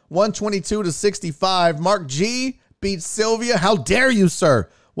Mina 122-65. Mark G beat Sylvia. How dare you, sir?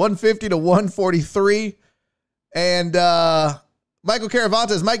 150-143. And Michael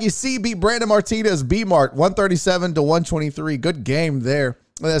Caravantes, Mikey C beat Brandon Martinez B-Mart 137-123. Good game there.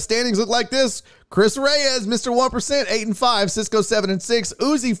 The standings look like this. Chris Reyes, Mr. 1%, 8-5. Cisco 7-6.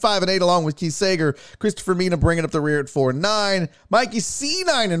 Uzi 5-8 along with Keith Sager. Christopher Mina bringing up the rear at 4-9. Mikey C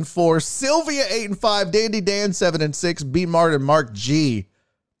 9-4. Sylvia 8-5. Dandy Dan 7-6. B-Mart and Mark G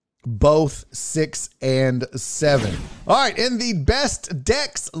both 6-7. All right, in the Best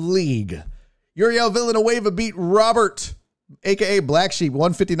Decks League, Uriel Villanueva beat Robert, a.k.a. Black Sheep,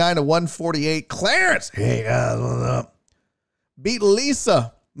 159-148. Clarence, hey guys, what's up? Beat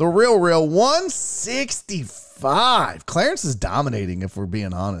Lisa, the real 165. Clarence is dominating, if we're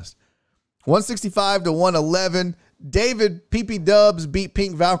being honest. 165-111. David PP Dubs beat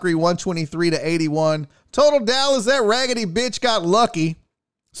Pink Valkyrie 123-81. Total Dallas, that raggedy bitch got lucky.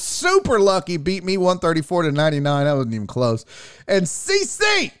 Super lucky, beat me 134-99. That wasn't even close. And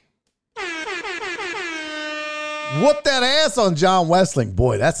CC whooped that ass on John Westling.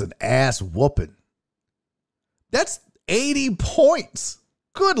 Boy, that's an ass whooping. That's 80 points.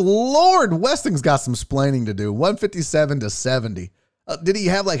 Good Lord. Westling's got some splaining to do. 157-70. Did he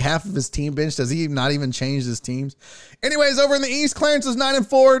have like half of his team bench? Does he not even change his teams? Anyways, over in the East, Clarence is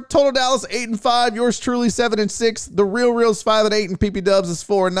 9-4. Total Dallas 8-5. Yours truly 7-6. The Real Real's 5-8, and PP Dubs is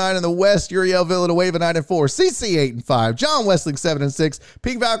 4-9. In the West, Uriel Villanueva 9-4. CC 8-5. John Westling 7-6.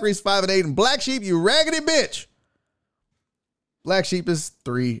 Pink Valkyrie's 5-8, and Black Sheep, you raggedy bitch. Black Sheep is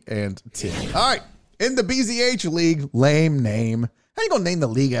 3-10. All right, in the BZH League, lame name. How you gonna name the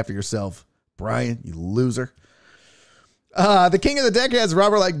league after yourself, Brian? You loser. The king of the deck has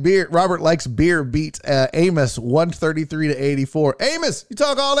Robert Likes Beer beat Amos 133-84. Amos, you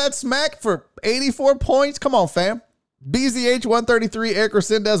talk all that smack for 84 points? Come on, fam. BZH 133, Eric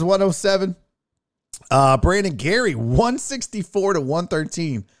Resendez 107. Brandon Gary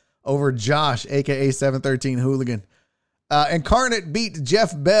 164-113 over Josh, aka 713 Hooligan. Incarnate beat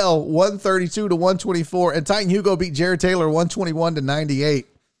Jeff Bell 132-124, and Titan Hugo beat Jared Taylor 121-98.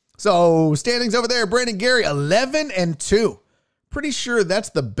 So standings over there, Brandon Gary 11-2. Pretty sure that's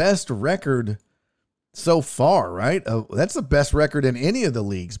the best record so far, right? That's the best record in any of the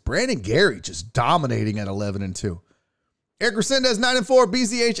leagues. Brandon Gary just dominating at 11-2. Eric Resendez 9-4,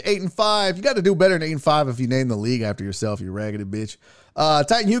 BZH 8-5. You got to do better than 8-5 if you name the league after yourself, you raggedy bitch.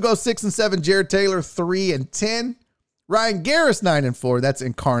 Titan Hugo 6-7, Jared Taylor 3-10. Ryan Garris 9-4. That's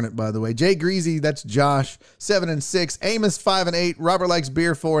Incarnate, by the way. Jay Greasy, that's Josh, 7-6. Amos 5-8. Robert Likes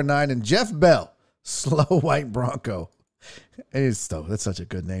Beer 4-9, and Jeff Bell, Slow White Bronco. That's such a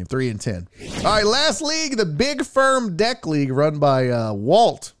good name. 3-10. All right, last league, the Big Firm Deck League, run by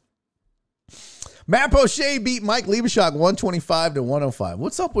Walt. Matt Poche beat Mike Liebeschock 125-105.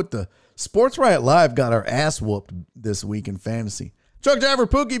 What's up with the Sports Riot Live? Got our ass whooped this week in fantasy. Truck Driver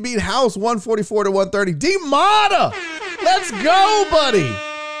Pookie beat House 144-130. D-Mata! Let's go, buddy!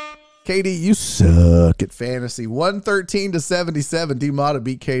 KD, you suck at fantasy. 113-77. D-Mata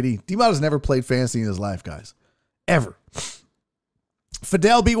beat KD. D-Mata's never played fantasy in his life, guys. Ever.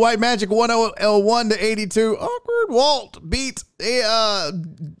 Fidel beat White Magic 101-82. Awkward. Walt beat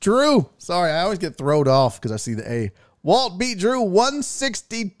Drew. Sorry, I always get thrown off because I see the A. Walt beat Drew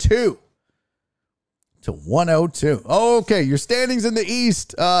 162. to 102. Okay, your standings in the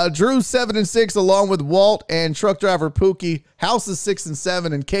East. Drew 7-6, along with Walt and truck driver Pookie. House is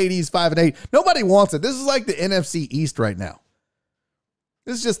 6-7, and Katie's 5-8. Nobody wants it. This is like the NFC East right now.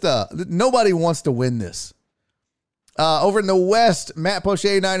 This is just nobody wants to win this. Over in the West, Matt Poche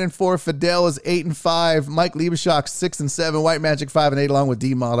 9-4, Fidel is 8-5, Mike Liebeshock 6-7, White Magic 5-8, along with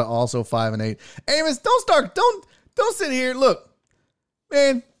D Mata also 5-8. Amos, don't sit here. Look,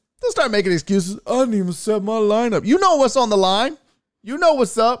 man, don't start making excuses. I didn't even set my lineup. You know what's on the line. You know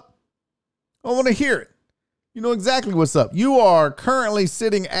what's up. I want to hear it. You know exactly what's up. You are currently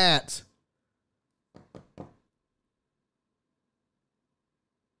sitting at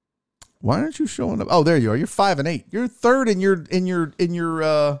Why aren't you showing up? Oh, there you are. You're 5-8. You're third in your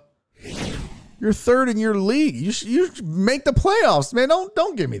you're third in your league. You should make the playoffs, man.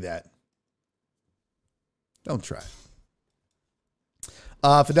 Don't give me that. Don't try.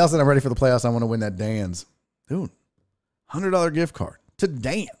 Fidel said I'm ready for the playoffs. I want to win that Dan's. Dude, $100 gift card to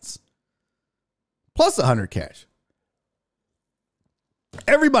Dan's. Plus 100 cash.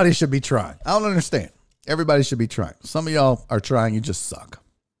 Everybody should be trying. I don't understand. Everybody should be trying. Some of y'all are trying. You just suck.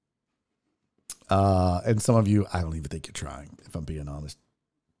 And some of you, I don't even think you're trying, if I'm being honest.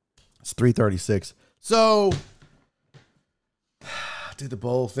 It's 3:36. So, did the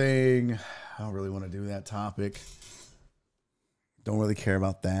bowl thing. I don't really want to do that topic. Don't really care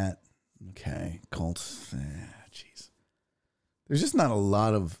about that. Okay. Colts. Jeez. There's just not a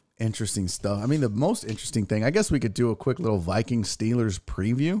lot of interesting stuff. I mean, the most interesting thing, I guess we could do a quick little Vikings-Steelers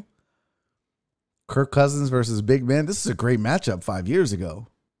preview. Kirk Cousins versus Big Ben. This is a great matchup 5 years ago.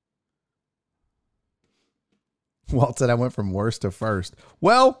 Walt said I went from worst to first.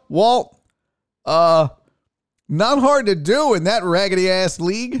 Well, Walt, not hard to do in that raggedy ass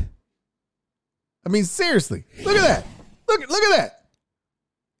league. I mean, seriously, look at that. Look at that.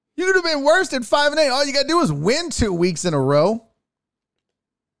 You could have been worse than 5-8. All you got to do is win 2 weeks in a row.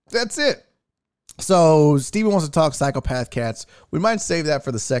 That's it. So Steven wants to talk psychopath cats. We might save that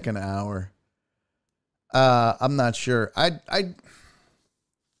for the second hour. I'm not sure. I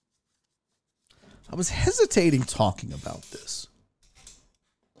was hesitating talking about this.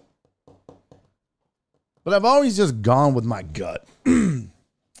 But I've always just gone with my gut.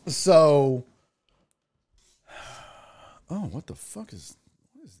 So, oh, what the fuck is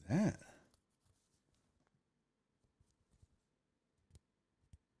that?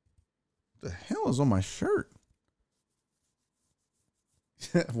 The hell is on my shirt?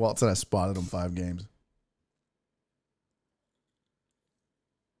 Walt said I spotted him 5 games.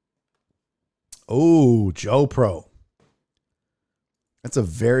 Oh, Joe Pro. That's a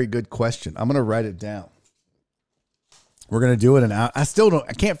very good question. I'm going to write it down. We're going to do it an hour. I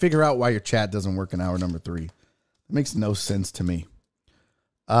can't figure out why your chat doesn't work in hour number 3. It makes no sense to me.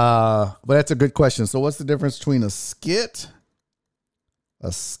 But that's a good question. So what's the difference between a skit,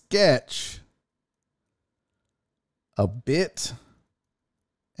 a sketch, a bit,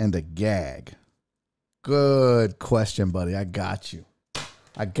 and a gag? Good question, buddy. I got you.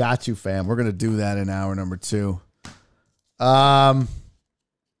 Fam. We're going to do that in hour number 2.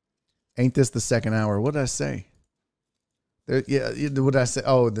 Ain't this the second hour? What did I say? What did I say?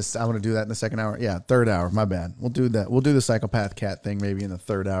 Oh, I want to do that in the second hour. Yeah, third hour. My bad. We'll do that. We'll do the psychopath cat thing maybe in the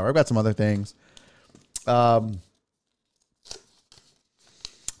third hour. I've got some other things. I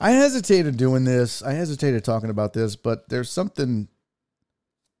hesitated doing this. I hesitated talking about this, but there's something.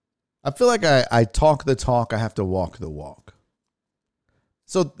 I feel like I talk the talk. I have to walk the walk.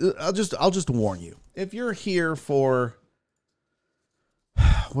 So I'll just warn you. If you're here for,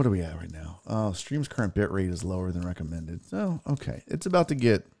 what are we at right now? Oh, stream's current bit rate is lower than recommended. So, okay. It's about to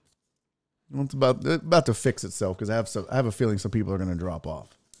get, it's about to fix itself because I have a feeling some people are going to drop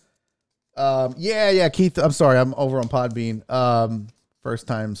off. Yeah, Keith, I'm sorry. I'm over on Podbean. First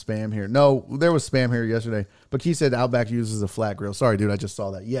time spam here. No, there was spam here yesterday, but Keith said Outback uses a flat grill. Sorry, dude. I just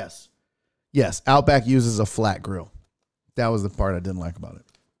saw that. Yes, Outback uses a flat grill. That was the part I didn't like about it.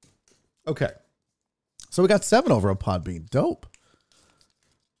 Okay. So we got 7 over on Podbean. Dope.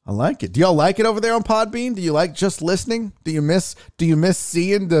 I like it. Do y'all like it over there on Podbean? Do you like just listening? Do you miss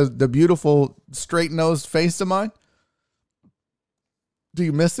seeing the beautiful straight-nosed face of mine? Do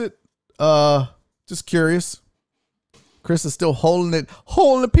you miss it? Just curious. Chris is still holding the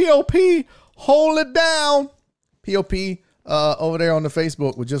POP, holding it down. POP over there on the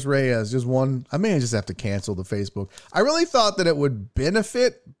Facebook with just Reyes, just one. I may just have to cancel the Facebook. I really thought that it would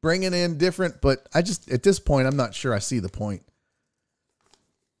benefit bringing in different, but I just, at this point, I'm not sure I see the point.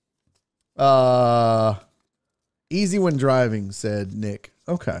 Easy when driving, said Nick.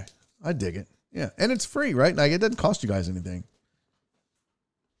 Okay, I dig it. Yeah, and it's free, right? Like, it doesn't cost you guys anything.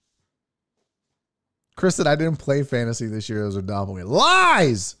 Chris said, I didn't play fantasy this year. It was a doppelganger.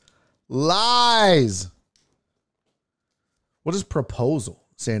 Lies! Lies! What is proposal,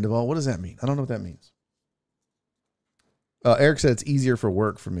 Sandoval? What does that mean? I don't know what that means. Eric said it's easier for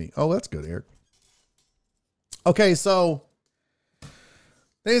work for me. Oh, that's good, Eric. Okay, so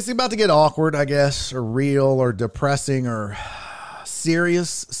it's about to get awkward, I guess, or real, or depressing, or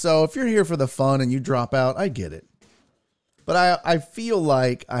serious. So if you're here for the fun and you drop out, I get it. But I feel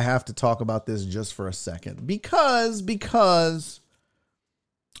like I have to talk about this just for a second because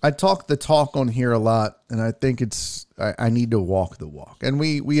I talk the talk on here a lot, and I think I need to walk the walk. And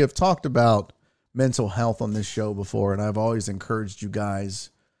we have talked about mental health on this show before, and I've always encouraged you guys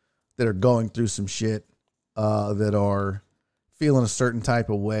that are going through some shit, that are feeling a certain type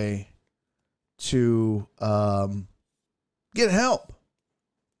of way, to get help.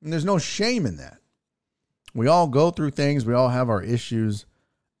 And there's no shame in that. We all go through things. We all have our issues.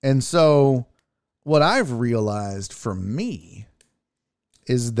 And so what I've realized for me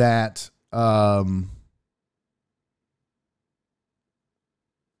is that I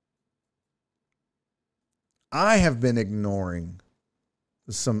have been ignoring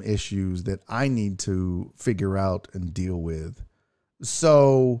some issues that I need to figure out and deal with.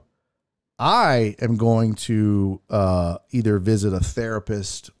 So I am going to either visit a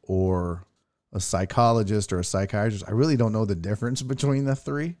therapist or a psychologist or a psychiatrist. I really don't know the difference between the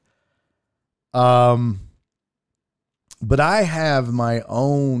three. But I have my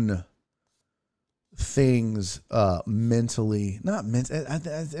own things mentally, not mentally.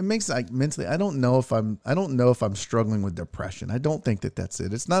 It makes like mentally. I don't know if I'm struggling with depression. I don't think that that's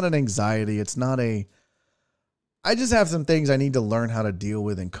it. It's not an anxiety. It's not a. I just have some things I need to learn how to deal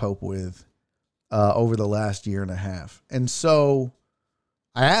with and cope with over the last year and a half. And so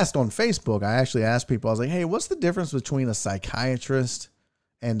I asked on Facebook. I actually asked people. I was like, "Hey, what's the difference between a psychiatrist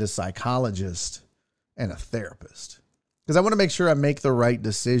and a psychologist and a therapist?" Because I want to make sure I make the right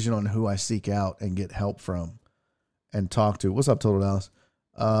decision on who I seek out and get help from and talk to. What's up, Total Dallas?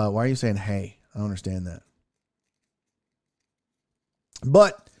 Why are you saying, hey? I don't understand that.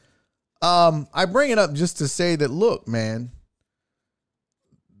 But I bring it up just to say that, look, man,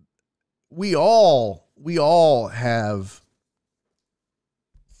 we all have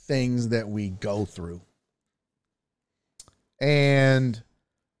things that we go through. And,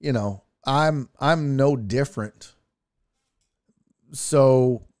 you know, I'm no different.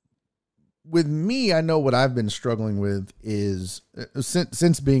 So with me, I know what I've been struggling with is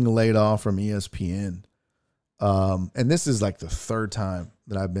since being laid off from ESPN. And this is like the third time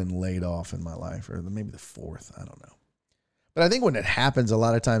that I've been laid off in my life, or maybe the fourth. I don't know. But I think when it happens, a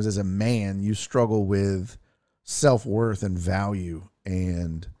lot of times as a man, you struggle with self-worth and value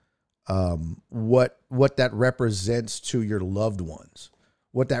and what that represents to your loved ones,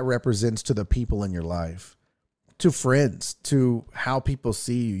 what that represents to the people in your life, to friends, to how people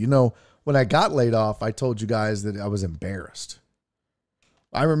see you. You know, when I got laid off, I told you guys that I was embarrassed.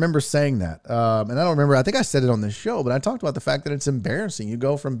 I remember saying that. And I don't remember, I think I said it on this show, but I talked about the fact that it's embarrassing. You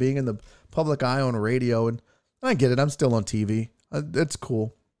go from being in the public eye on radio, and I get it. I'm still on TV. It's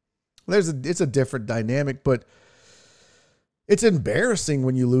cool. It's a different dynamic, but it's embarrassing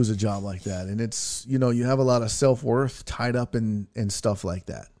when you lose a job like that. And it's, you know, you have a lot of self-worth tied up in stuff like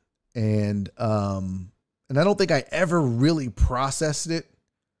that. And I don't think I ever really processed it.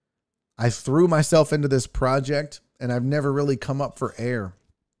 I threw myself into this project and I've never really come up for air.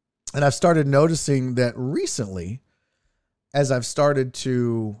 And I've started noticing that recently, as I've started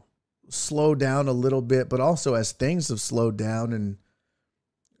to slow down a little bit, but also as things have slowed down and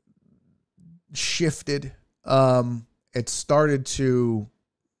shifted, it started to,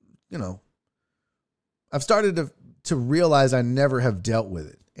 you know, I've started to realize I never have dealt with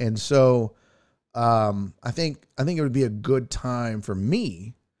it. And so I think it would be a good time for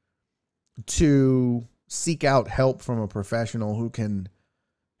me to seek out help from a professional who can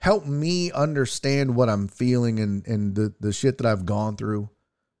help me understand what I'm feeling and the shit that I've gone through,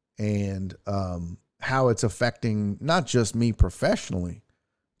 and how it's affecting not just me professionally,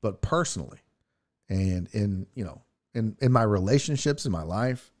 but personally, and in my relationships in my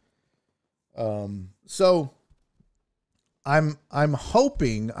life. So I'm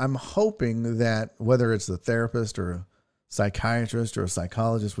hoping that whether it's the therapist or a psychiatrist or a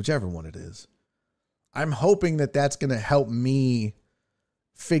psychologist, whichever one it is, I'm hoping that that's going to help me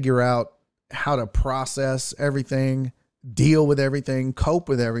figure out how to process everything, deal with everything, cope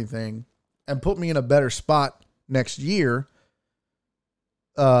with everything, and put me in a better spot next year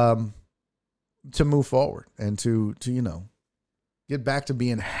to move forward and to you know, get back to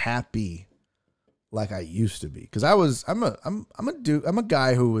being happy like I used to be. Because I'm a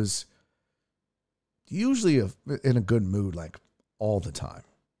guy who was, usually in a good mood, like all the time.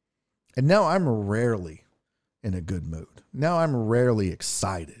 And now I'm rarely in a good mood. Now I'm rarely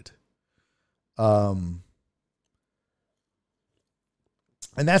excited. And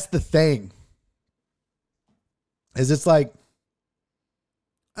that's the thing. Is it's like,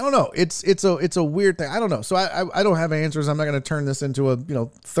 I don't know. It's a weird thing. I don't know. So I don't have answers. I'm not going to turn this into a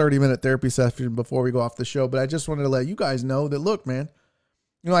 30-minute therapy session before we go off the show. But I just wanted to let you guys know that, look, man,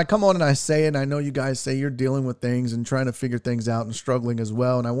 I come on and I say it, and I know you guys say you're dealing with things and trying to figure things out and struggling as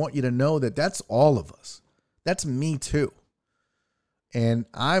well. And I want you to know that that's all of us. That's me too. And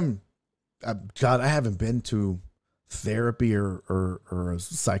I haven't been to therapy or a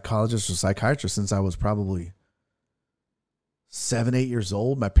psychologist or psychiatrist since I was probably 7, 8 years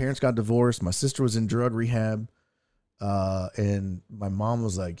old. My parents got divorced. My sister was in drug rehab. And my mom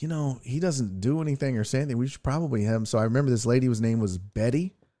was like, he doesn't do anything or say anything. We should probably have him. So I remember this lady whose name was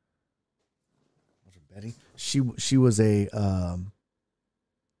Betty. Betty. She was I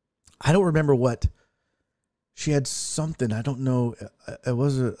don't remember what. She had something. I don't know. It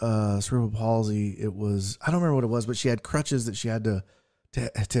was a cerebral palsy. I don't remember what it was, but she had crutches that she had to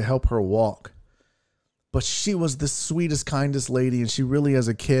help her walk. But she was the sweetest, kindest lady. And she really, as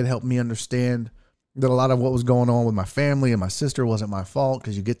a kid, helped me understand that a lot of what was going on with my family and my sister wasn't my fault,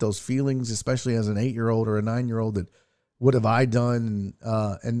 because you get those feelings, especially as an 8-year-old or a 9-year-old, that what have I done?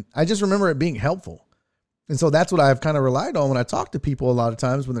 And I just remember it being helpful. And so that's what I've kind of relied on when I talk to people a lot of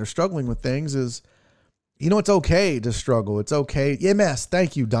times when they're struggling with things is, it's okay to struggle. It's okay. MS.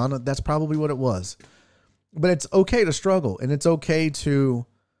 Thank you, Donna. That's probably what it was. But it's okay to struggle, and it's okay to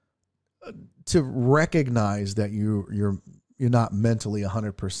recognize that you're not mentally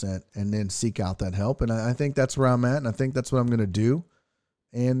 100% and then seek out that help. And I think that's where I'm at. And I think that's what I'm going to do.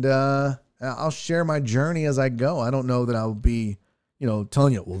 And, I'll share my journey as I go. I don't know that I'll be,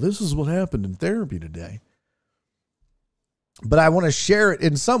 telling you, well, this is what happened in therapy today. But I want to share it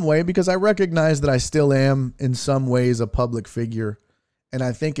in some way because I recognize that I still am in some ways a public figure. And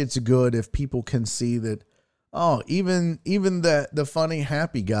I think it's good if people can see that, even the funny,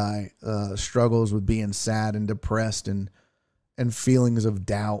 happy guy struggles with being sad and depressed and feelings of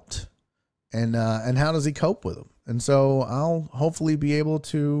doubt. And how does he cope with them? And so I'll hopefully be able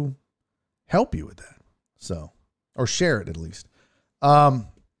to help you with that. So, or share it at least.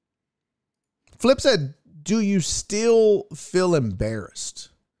 Flip said, do you still feel embarrassed?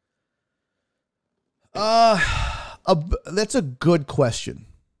 That's a good question.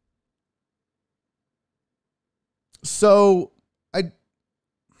 So I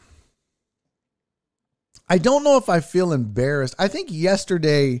don't know if I feel embarrassed. I think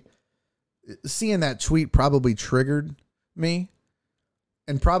yesterday seeing that tweet probably triggered me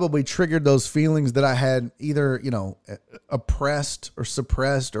and probably triggered those feelings that I had either, oppressed or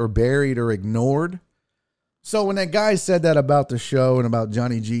suppressed or buried or ignored. So when that guy said that about the show and about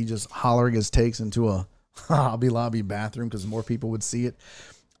Johnny G just hollering his takes into a Hobby Lobby bathroom because more people would see it,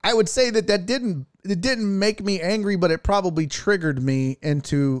 I would say that didn't make me angry, but it probably triggered me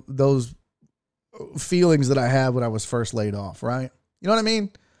into those feelings that I had when I was first laid off, right? You know what I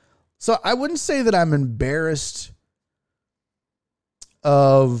mean? So I wouldn't say that I'm embarrassed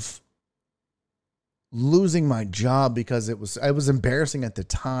of losing my job because it was embarrassing at the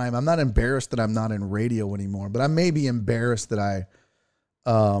time. I'm not embarrassed that I'm not in radio anymore, but I may be embarrassed that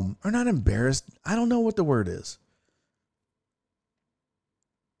or not embarrassed. I don't know what the word is.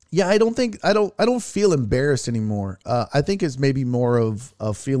 Yeah, I don't feel embarrassed anymore. I think it's maybe more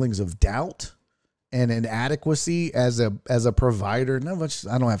of feelings of doubt and inadequacy as a provider. Not much.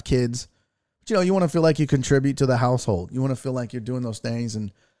 I don't have kids, but you want to feel like you contribute to the household. You want to feel like you're doing those things.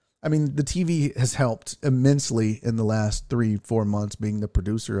 And I mean, the TV has helped immensely in the last 3-4 months, being the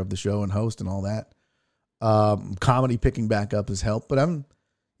producer of the show and host and all that. Comedy picking back up has helped, but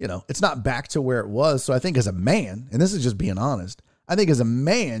it's not back to where it was. So I think as a man, and this is just being honest, I think as a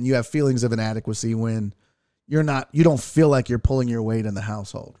man, you have feelings of inadequacy when you don't feel like you're pulling your weight in the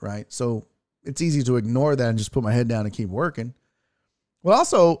household, right? So it's easy to ignore that and just put my head down and keep working. Well,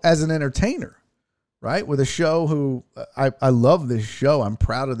 also as an entertainer, right? With a show I love this show. I'm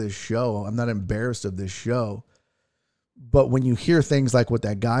proud of this show. I'm not embarrassed of this show. But when you hear things like what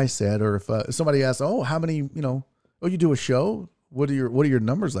that guy said, or if somebody asks, how many, you do a show? What are your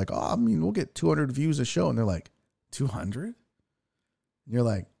numbers like? We'll get 200 views a show. And they're like, 200? And you're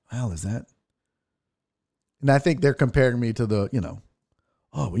like, well, is that? And I think they're comparing me to the,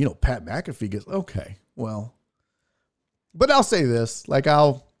 Pat McAfee gets, okay, well, but I'll say this, like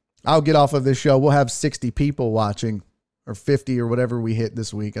I'll get off of this show. We'll have 60 people watching, or 50 or whatever we hit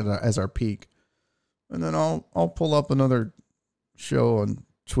this week as our peak. And then I'll pull up another show on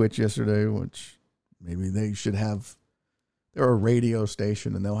Twitch yesterday, which Maybe they should have, they're a radio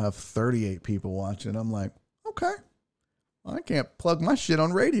station and they'll have 38 people watching. I'm like, okay, well, I can't plug my shit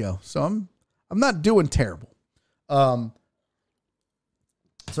on radio. So I'm not doing terrible. So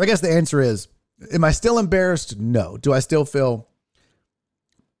I guess the answer is, am I still embarrassed? No. Do I still feel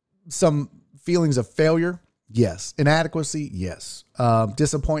some feelings of failure? Yes. Inadequacy? Yes.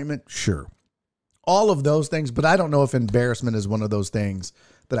 Disappointment? Sure. All of those things, but I don't know if embarrassment is one of those things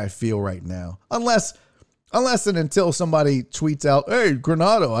that I feel right now. Unless and until somebody tweets out, hey,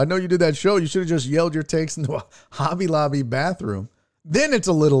 Granado, I know you did that show. You should have just yelled your takes into a Hobby Lobby bathroom. Then it's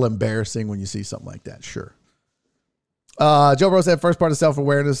a little embarrassing when you see something like that. Sure. Joe Bro said first part of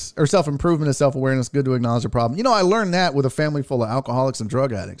self-awareness or self-improvement is self-awareness. Good to acknowledge the problem. You know, I learned that with a family full of alcoholics and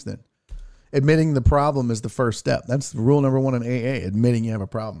drug addicts. Then admitting the problem is the first step. That's rule number one in AA, admitting you have a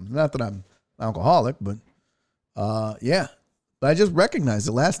problem. Not that I'm alcoholic, but yeah. But I just recognized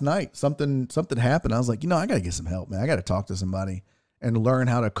it last night. Something happened. I was like, I got to get some help, man. I got to talk to somebody and learn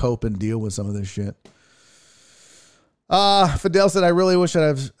how to cope and deal with some of this shit. Fidel said, I really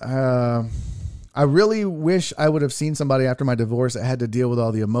wish I would have seen somebody after my divorce. I had to deal with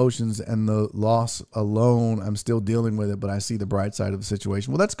all the emotions and the loss alone. I'm still dealing with it, but I see the bright side of the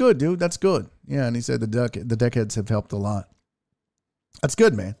situation. Well, that's good, dude. That's good. Yeah. And he said the deckheads have helped a lot. That's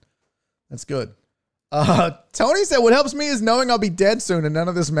good, man. That's good. Tony said, what helps me is knowing I'll be dead soon and none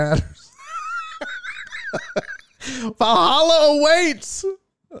of this matters. Valhalla awaits.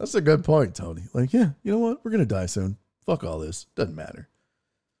 That's a good point, Tony. Like, yeah, you know what? We're going to die soon. Fuck all this. Doesn't matter.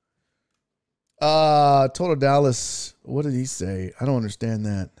 Total Dallas, what did he say? I don't understand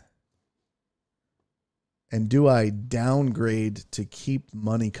that. And do I downgrade to keep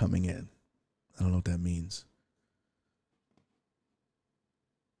money coming in? I don't know what that means.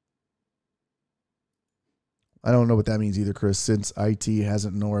 I don't know what that means either, Chris, since IT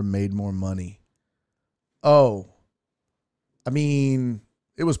hasn't nor made more money. Oh, I mean,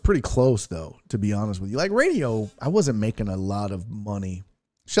 it was pretty close though, to be honest with you. Like radio, I wasn't making a lot of money.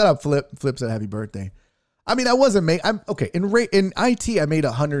 Shut up, Flip. Flip said happy birthday. I mean, I wasn't making, okay. In IT, I made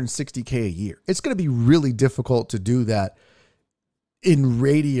 $160K a year. It's going to be really difficult to do that in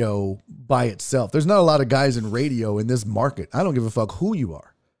radio by itself. There's not a lot of guys in radio in this market. I don't give a fuck who you are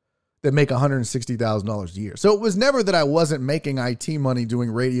that make $160,000 a year. So it was never that I wasn't making IT money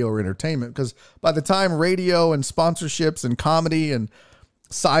doing radio or entertainment, because by the time radio and sponsorships and comedy and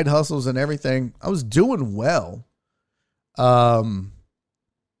side hustles and everything, I was doing well.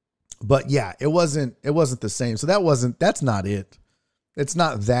 But yeah, it wasn't the same. So that's not it. It's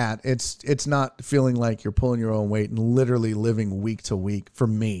not that. It's not feeling like you're pulling your own weight and literally living week to week for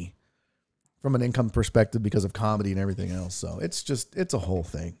me from an income perspective because of comedy and everything else. So it's a whole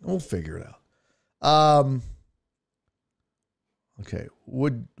thing. We'll figure it out. Okay.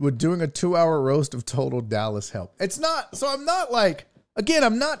 Would doing a 2-hour roast of Total Dallas help? It's not. So I'm not like, again,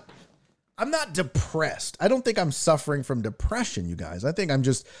 I'm not depressed. I don't think I'm suffering from depression, you guys. I think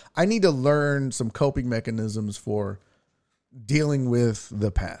I need to learn some coping mechanisms for dealing with the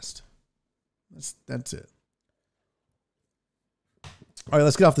past. That's it. All right,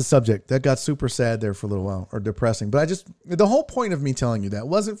 let's get off the subject. That got super sad there for a little while, or depressing. But the whole point of me telling you that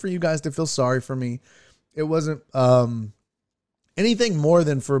wasn't for you guys to feel sorry for me. It wasn't anything more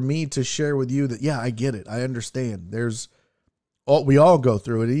than for me to share with you that, yeah, I get it. I understand. We all go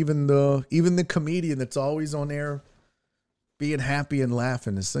through it. Even the comedian that's always on air being happy and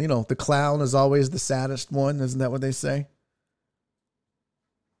laughing is, the clown is always the saddest one. Isn't that what they say?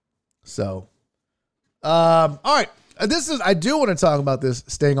 So, all right. I do want to talk about this.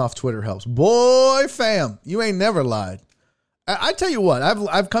 Staying off Twitter helps. Boy, fam, you ain't never lied. I tell you what,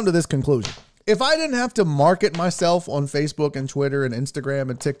 I've come to this conclusion. If I didn't have to market myself on Facebook and Twitter and Instagram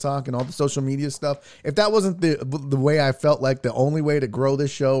and TikTok and all the social media stuff, if that wasn't the way I felt like the only way to grow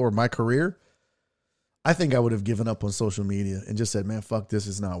this show or my career, I think I would have given up on social media and just said, man, fuck this,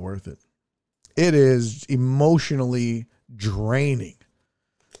 is not worth it. It is emotionally draining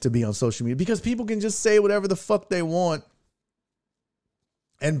to be on social media because people can just say whatever the fuck they want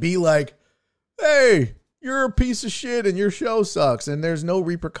and be like, hey, you're a piece of shit and your show sucks, and there's no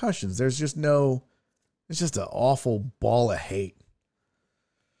repercussions. It's just an awful ball of hate.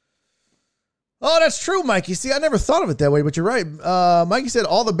 Oh, that's true, Mikey. See, I never thought of it that way, but you're right. Mikey said,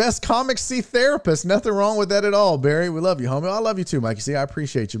 all the best comics see therapists. Nothing wrong with that at all, Barry. We love you, homie. I love you too, Mikey. See, I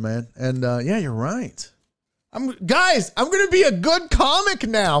appreciate you, man. And yeah, you're right. I'm going to be a good comic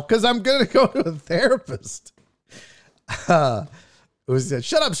now because I'm going to go to a therapist. It was said,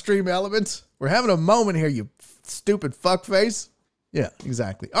 shut up, Stream Elements. We're having a moment here, you stupid fuckface. Yeah,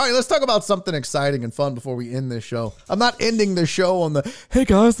 exactly. All right, let's talk about something exciting and fun before we end this show. I'm not ending the show on the, hey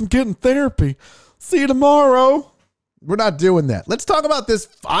guys, I'm getting therapy. See you tomorrow. We're not doing that. Let's talk about this.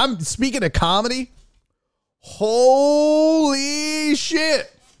 I'm speaking of comedy. Holy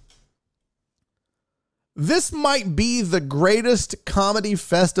shit. This might be the greatest comedy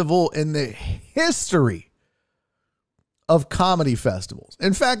festival in the history of comedy festivals.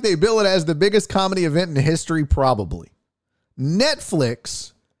 In fact, they bill it as the biggest comedy event in history, probably.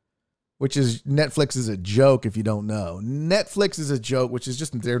 Netflix, which is Netflix is a joke if you don't know. Netflix is a joke, which is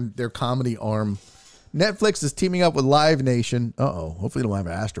just their comedy arm. Netflix is teaming up with Live Nation. Hopefully they don't have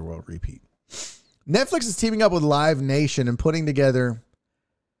an Astroworld repeat. Netflix is teaming up with Live Nation and putting together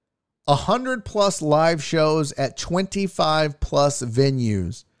 100 plus live shows at 25 plus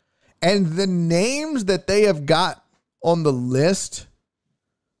venues. And the names that they have got on the list,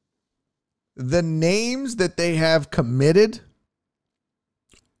 the names that they have committed,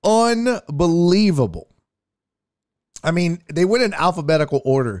 unbelievable. I mean, they went in alphabetical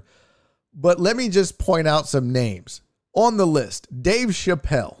order, but let me just point out some names on the list. Dave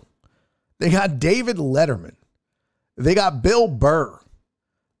Chappelle. They got David Letterman. They got Bill Burr.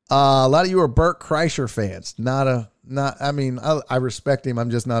 A lot of you are Burt Kreischer fans. I respect him. I'm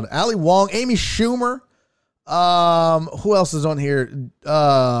just not. Ali Wong, Amy Schumer. Who else is on here?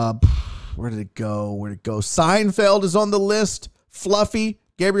 Where did it go? Seinfeld is on the list. Fluffy.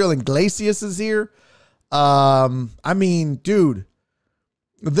 Gabriel Iglesias is here. Dude,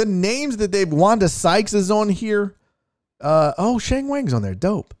 the names that they've, Wanda Sykes is on here. Shang Wang's on there.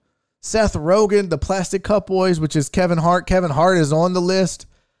 Dope. Seth Rogen, the Plastic Cup Boys, which is Kevin Hart. Kevin Hart is on the list.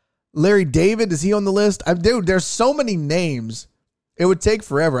 Larry David, is he on the list? Dude, there's so many names. It would take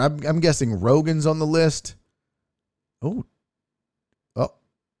forever. I'm guessing Rogan's on the list. Oh,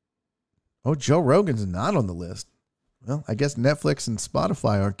 Joe Rogan's not on the list. Well, I guess Netflix and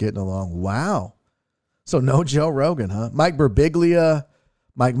Spotify aren't getting along. Wow. So no Joe Rogan, huh? Mike Birbiglia,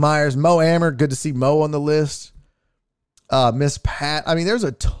 Mike Myers, Mo Amer. Good to see Mo on the list. Miss Pat. I mean, there's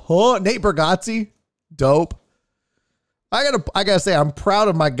a ton. Nate Bargatze. Dope. I gotta say, I'm proud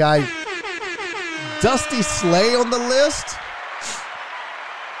of my guy, Dusty Slay, on the list.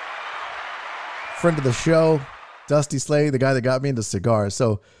 Friend of the show, Dusty Slay, the guy that got me into cigars.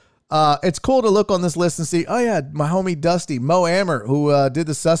 So it's cool to look on this list and see, oh yeah, my homie Dusty. Mo Amer, who did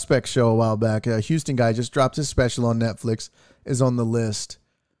the Suspect show a while back, a Houston guy, just dropped his special on Netflix, is on the list.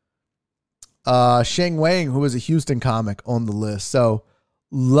 Shang Wang, who is a Houston comic, on the list. So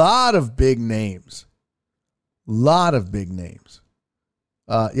lot of big names.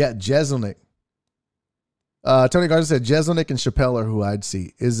 Jeselnik. Tony Garza said Jeselnik and Chappelle are who I'd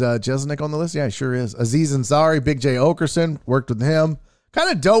see. Is Jeselnik on the list? Yeah, he sure is. Aziz Ansari, Big J Okerson, worked with him. Kind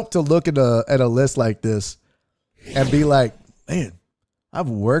of dope to look at a list like this and be like, man, I've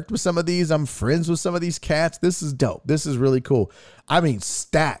worked with some of these. I'm friends with some of these cats. This is dope. This is really cool. I mean,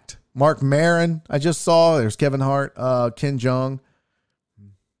 stacked. Mark Maron, I just saw. There's Kevin Hart, Ken Jeong.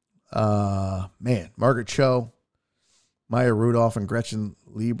 Margaret Cho, Maya Rudolph, and Gretchen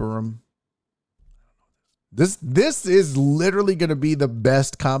Lieberman. This is literally going to be the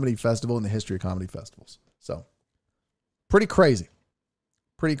best comedy festival in the history of comedy festivals. So, pretty crazy.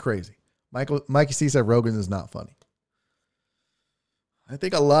 Mikey C said Rogan is not funny. I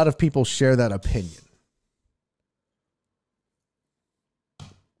think a lot of people share that opinion.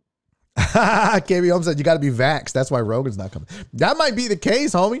 KB Holmes said you got to be vaxxed. That's why Rogan's not coming. That might be the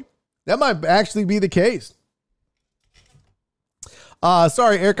case, homie. That might actually be the case.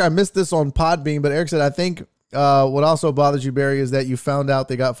 Sorry, Eric, I missed this on Podbean, but Eric said, I think what also bothers you, Barry, is that you found out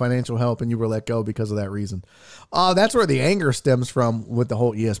they got financial help and you were let go because of that reason. That's where the anger stems from with the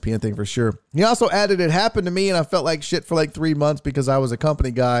whole ESPN thing for sure. He also added, it happened to me and I felt like shit for like 3 months because I was a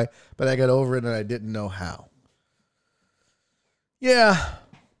company guy, but I got over it and I didn't know how. Yeah,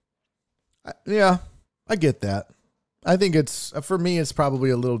 I get that. I think for me, it's probably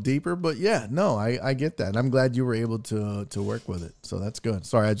a little deeper, but yeah, no, I get that. And I'm glad you were able to work with it. So that's good.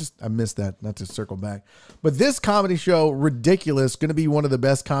 Sorry, I missed that, not to circle back. But this comedy show, ridiculous, going to be one of the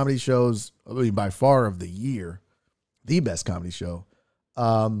best comedy shows, I mean, by far of the year, the best comedy show.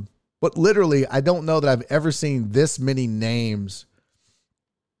 But literally, I don't know that I've ever seen this many names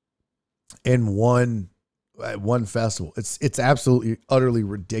in one festival. It's absolutely, utterly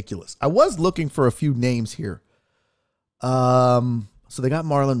ridiculous. I was looking for a few names here. So they got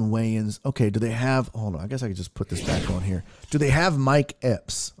Marlon Wayans. Okay, do they have, hold on, I guess I could just put this back on here. Do they have Mike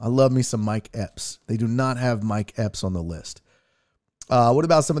Epps? I love me some Mike Epps. They do not have Mike Epps on the list. What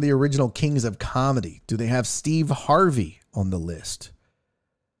about some of the original Kings of Comedy? Do they have Steve Harvey on the list?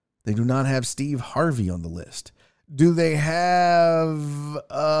 They do not have Steve Harvey on the list. Do they have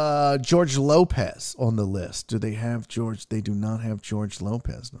George Lopez on the list? Do they have George? They do not have George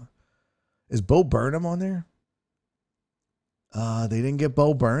Lopez. No. Is Bo Burnham on there? They didn't get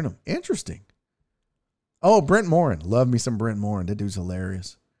Bo Burnham. Interesting. Oh, Brent Morin. Love me some Brent Morin. That dude's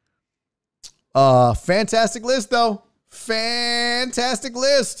hilarious. Fantastic list, though. Fantastic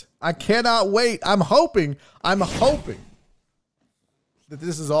list. I cannot wait. I'm hoping that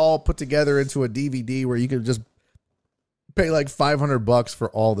this is all put together into a DVD where you can just pay like $500 for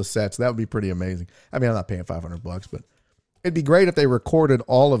all the sets. That would be pretty amazing. I mean, I'm not paying $500, but it'd be great if they recorded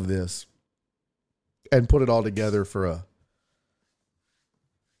all of this and put it all together for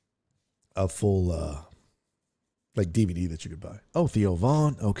a full like DVD that you could buy. Oh, Theo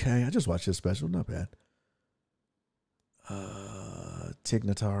Vaughn. Okay, I just watched his special. Not bad. Tig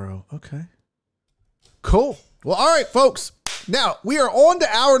Notaro. Okay. Cool. Well, all right, folks. Now, we are on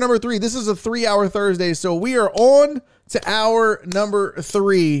to hour number 3. This is a 3-hour Thursday, so we are on to hour number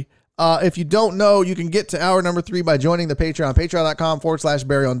 3. If you don't know, you can get to hour number 3 by joining the Patreon,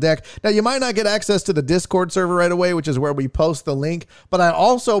 patreon.com/Barry on Deck. Now, you might not get access to the Discord server right away, which is where we post the link, but I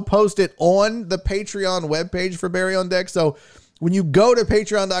also post it on the Patreon webpage for Barry on Deck. So when you go to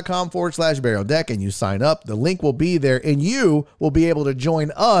patreon.com/Barry on Deck and you sign up, the link will be there and you will be able to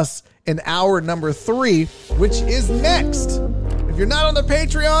join us in hour number 3, which is next. If you're not on the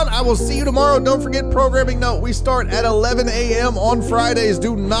Patreon, I will see you tomorrow. Don't forget programming note. We start at 11 a.m. on Fridays.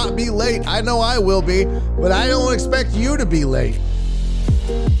 Do not be late. I know I will be, but I don't expect you to be late.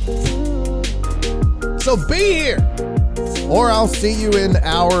 So be here, or I'll see you in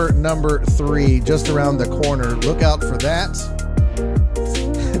hour number 3, just around the corner. Look out for that.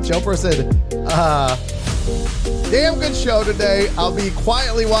 Chopra said, damn good show today. I'll be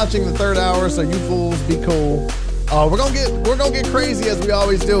quietly watching the 3rd hour, so you fools be cool. We're gonna get crazy as we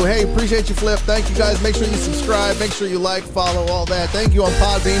always do. Hey, appreciate you, Flip. Thank you guys. Make sure you subscribe. Make sure you like, follow, all that. Thank you on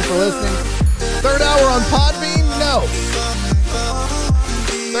Podbean for listening. 3rd hour on Podbean? No.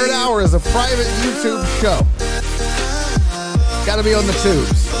 3rd hour is a private YouTube show. Gotta be on the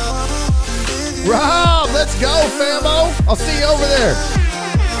tubes. Rob, let's go, famo. I'll see you over there.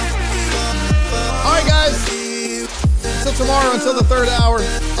 All right, guys. Until tomorrow, until the 3rd hour.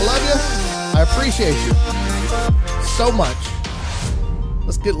 I love you. I appreciate you so much.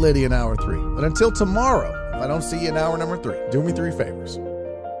 Let's get Liddy in hour 3. But until tomorrow, if I don't see you in hour number 3, do me 3 favors.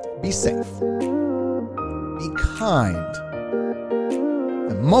 Be safe. Be kind.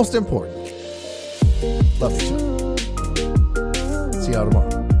 And most important, love each other. See y'all tomorrow.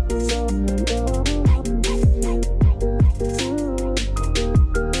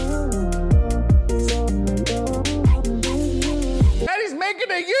 And he's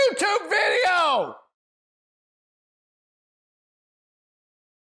making a YouTube video!